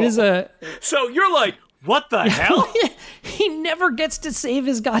Yeah, roll. it is a. So you're like, what the hell? he never gets to save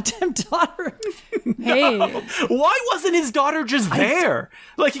his goddamn daughter. Hey, Why wasn't his daughter just there?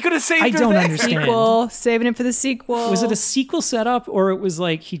 Like, he could have saved I her don't there. understand. sequel, saving it for the sequel. Was it a sequel setup, or it was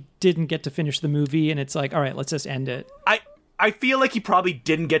like he didn't get to finish the movie and it's like, all right, let's just end it? I feel like he probably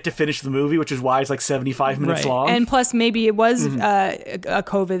didn't get to finish the movie, which is why it's like 75 minutes Right. long. And plus, maybe it was a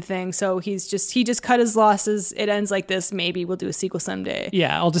COVID thing, so he just cut his losses. It ends like this. Maybe we'll do a sequel someday.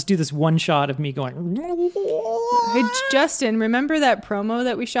 Yeah, I'll just do this one shot of me going. Hey, Justin, remember that promo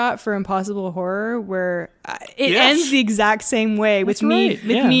that we shot for Impossible Horror, where it Yes. ends the exact same way with That's me right,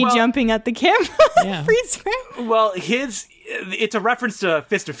 with yeah. me Well- jumping at the camera, Yeah. freeze frame. Well, it's a reference to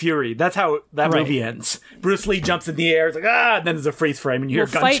Fist of Fury. That's how that Right. movie ends. Bruce Lee jumps in the air, it's like, and then there's a freeze frame, and you hear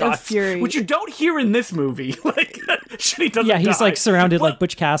Well, Fight of gunshots. Fury. Which you don't hear in this movie. Like, shit, he doesn't Yeah, he's die. like surrounded But- like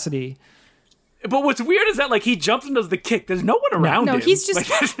Butch Cassidy. But what's weird is that, like, he jumps and does the kick. There's no one around No, him. he's just-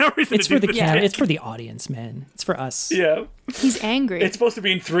 Like, there's no reason It's to for do the kick. It's for the audience, man. It's for us. Yeah. He's angry. It's supposed to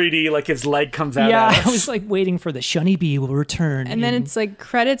be in 3D, like his leg comes out Yeah, at us. I was like waiting for the Shunny Bee will return. and then it's like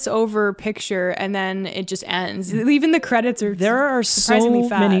credits over picture, and then it just ends. Even the credits are there are surprisingly so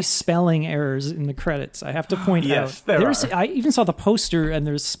fast. many spelling errors in the credits. I have to point Yes, out. there are. I even saw the poster, and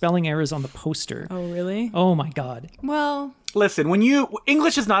there's spelling errors on the poster. Oh, really? Oh my god. Well, Listen,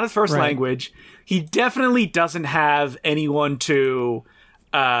 English is not his first Right. language. He definitely doesn't have anyone to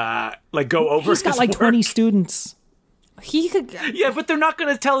like go over. He's got his like work. 20 students. he could. Yeah, but they're not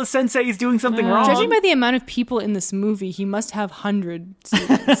going to tell his sensei he's doing something wrong. Judging by the amount of people in this movie, he must have 100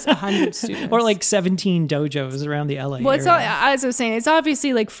 students. 100 students. Or like 17 dojos around the LA Well, it's area. as I was saying, it's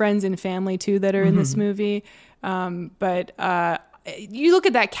obviously like friends and family too that are in this movie. But you look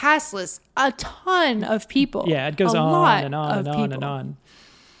at that cast list, a ton of people. Yeah, it goes a on lot and on of and on and people. on.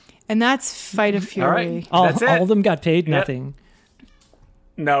 And that's Fight of Fury. All right. All, That's it. all of them got paid Yep. nothing.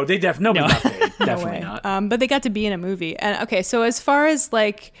 No, nobody No. got paid. No Definitely way. not. But they got to be in a movie. And okay, so as far as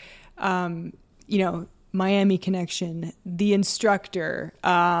like, Miami Connection, The Instructor,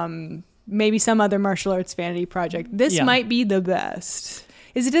 maybe some other martial arts vanity project, this Yeah. might be the best.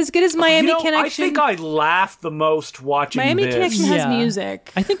 Is it as good as Miami Connection? I think I laughed the most watching Miami this. Connection has Yeah.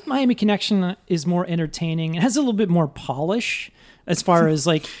 music. I think Miami Connection is more entertaining. It has a little bit more polish as far as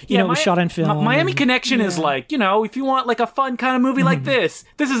like, it was shot on film. Miami and- Connection is like, if you want like a fun kind of movie like this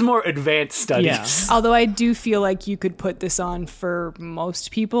is more advanced studies. Yeah. Although I do feel like you could put this on for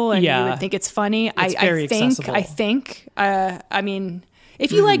most people and you Yeah. would think it's funny. It's very accessible. I mean,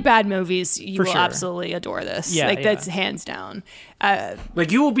 if you like bad movies, you For will sure. absolutely adore this. Yeah, That's yeah. hands down.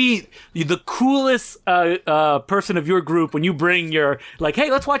 Like, you will be the coolest person of your group when you bring your, like, hey,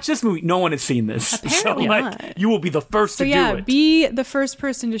 let's watch this movie. No one has seen this. Apparently so, like, not. you will be the first So to yeah, do it. be the first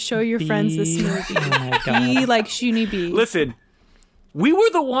person to show your friends this Be- movie. Oh my God. Be like Shuni B. Listen, we were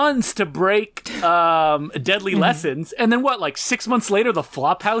the ones to break Deadly Lessons, and then what? Like 6 months later, the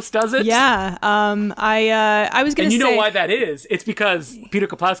Flophouse does it. Yeah. I was gonna and say. you know why that is? It's because Peter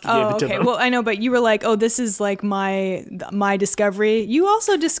Kapowski gave Oh, it to okay. them. Well, I know, but you were like, "Oh, this is like my discovery." You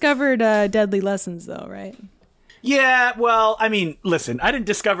also discovered Deadly Lessons, though, right? Yeah, well, I mean, listen, I didn't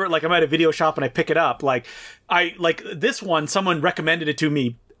discover it like I'm at a video shop and I pick it up. Like this one, someone recommended it to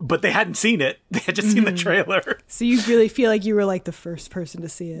me, but they hadn't seen it. They had just seen the trailer. So you really feel like you were like the first person to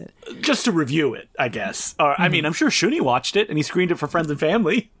see it. Just to review it, I guess. Or I mean, I'm sure Shuni watched it and he screened it for friends and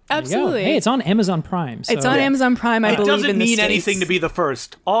family. There you go. Absolutely. Hey, it's on Amazon Prime. So. It's on Amazon Prime, I It believe. doesn't in the mean States. anything to be the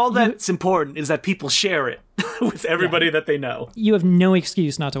first. All that's important is that people share it with everybody that they know. You have no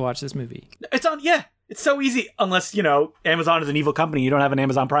excuse not to watch this movie. It's on, yeah. It's so easy, unless, Amazon is an evil company. You don't have an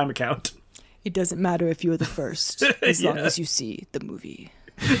Amazon Prime account. It doesn't matter if you're the first, as long as you see the movie.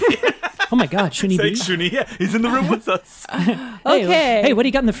 Oh my God, Shuni B. Thanks, Shuni. Yeah, he's in the room with us. Okay. Hey, what do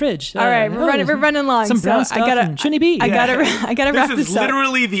you got in the fridge? All right, we're running long. Some so brown stuff. I gotta, and Shuni B. I gotta wrap This this is up.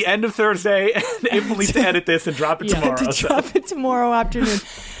 literally the end of Thursday, and April needs to edit this and drop it tomorrow. To so- drop it tomorrow afternoon.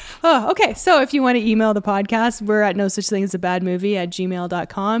 Oh, okay. So if you want to email the podcast, we're at no such thing as a bad movie at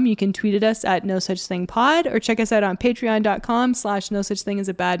gmail.com. You can tweet at us at no such thing pod or check us out on patreon.com/no such thing as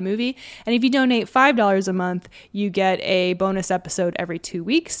a bad movie. And if you donate $5 a month, you get a bonus episode every 2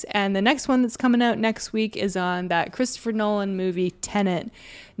 weeks. And the next one that's coming out next week is on that Christopher Nolan movie Tenet.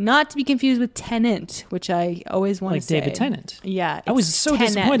 Not to be confused with Tenant, which I always want Like to say. David Tennant. Yeah. I was it's so Tenet.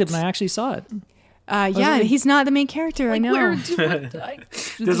 disappointed when I actually saw it. Yeah, he's not the main character. I know.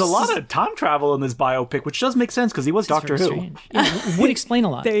 There's a lot of time travel in this biopic, which does make sense because he was Doctor Who. Strange. Yeah, it would explain a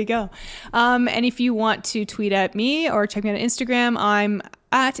lot. There you go. And if you want to tweet at me or check me out on Instagram, I'm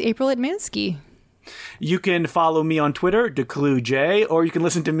at April Atmansky. You can follow me on Twitter, DeClueJ, or you can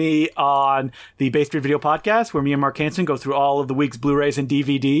listen to me on the Bay Street Video Podcast, where me and Mark Hansen go through all of the week's Blu-rays and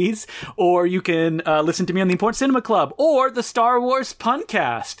DVDs. Or you can listen to me on the Important Cinema Club, or the Star Wars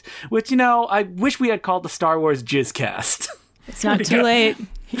Puncast, which, I wish we had called the Star Wars Jizzcast. It's not too late.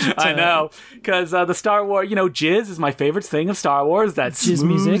 I know, because the Star Wars, jizz is my favorite thing of Star Wars. That Jizz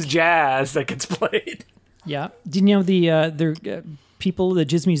smooth music. jazz that gets played. Yeah. Did you know the people, the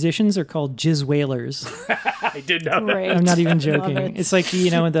jizz musicians, are called jizz whalers? I did know that. Great. I'm not even Love joking. it. It's like,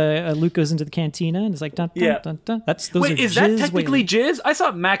 when the Luke goes into the cantina and it's like, dun, dun, Yeah. dun, dun. Those Wait, are is that jizz technically whalers. jizz? I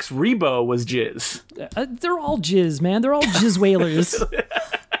thought Max Rebo was jizz. They're all jizz, man. They're all jizz whalers.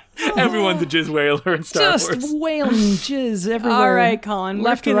 Everyone's a jizz whaler in Star Just Wars. wailing jizz everywhere. All right, Colin. Where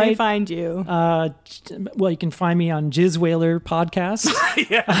Left, can they right. find you? Well, you can find me on Jizz Whaler Podcast,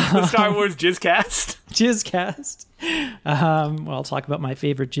 Yeah, the Star Wars Jizzcast. Jizzcast. Well, I'll talk about my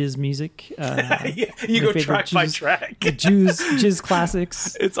favorite jizz music. Yeah, you My go favorite track by jizz- track. Jizz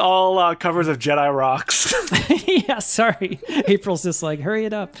classics. It's all covers of Jedi Rocks. Yeah, sorry. April's just like, hurry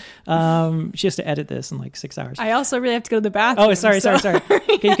it up. She has to edit this in like 6 hours. I also really have to go to the bathroom. Oh, sorry. so-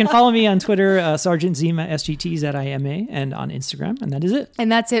 Okay, you can follow me on Twitter, Sergeant Zima, SGTZIMA, and on Instagram, and that is it. And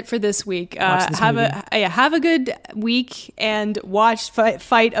that's it for this week. Watch this Have a good week and watch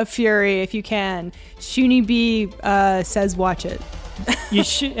Fight of Fury if you can. Shuni B says watch it. You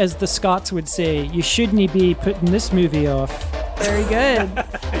should, as the Scots would say, you shouldn't be putting this movie off. Very good.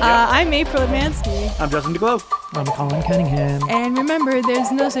 I'm April Mansky. I'm Justin DeGlow. I'm Colin Cunningham. And remember,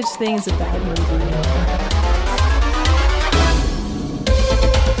 there's no such thing as a bad movie.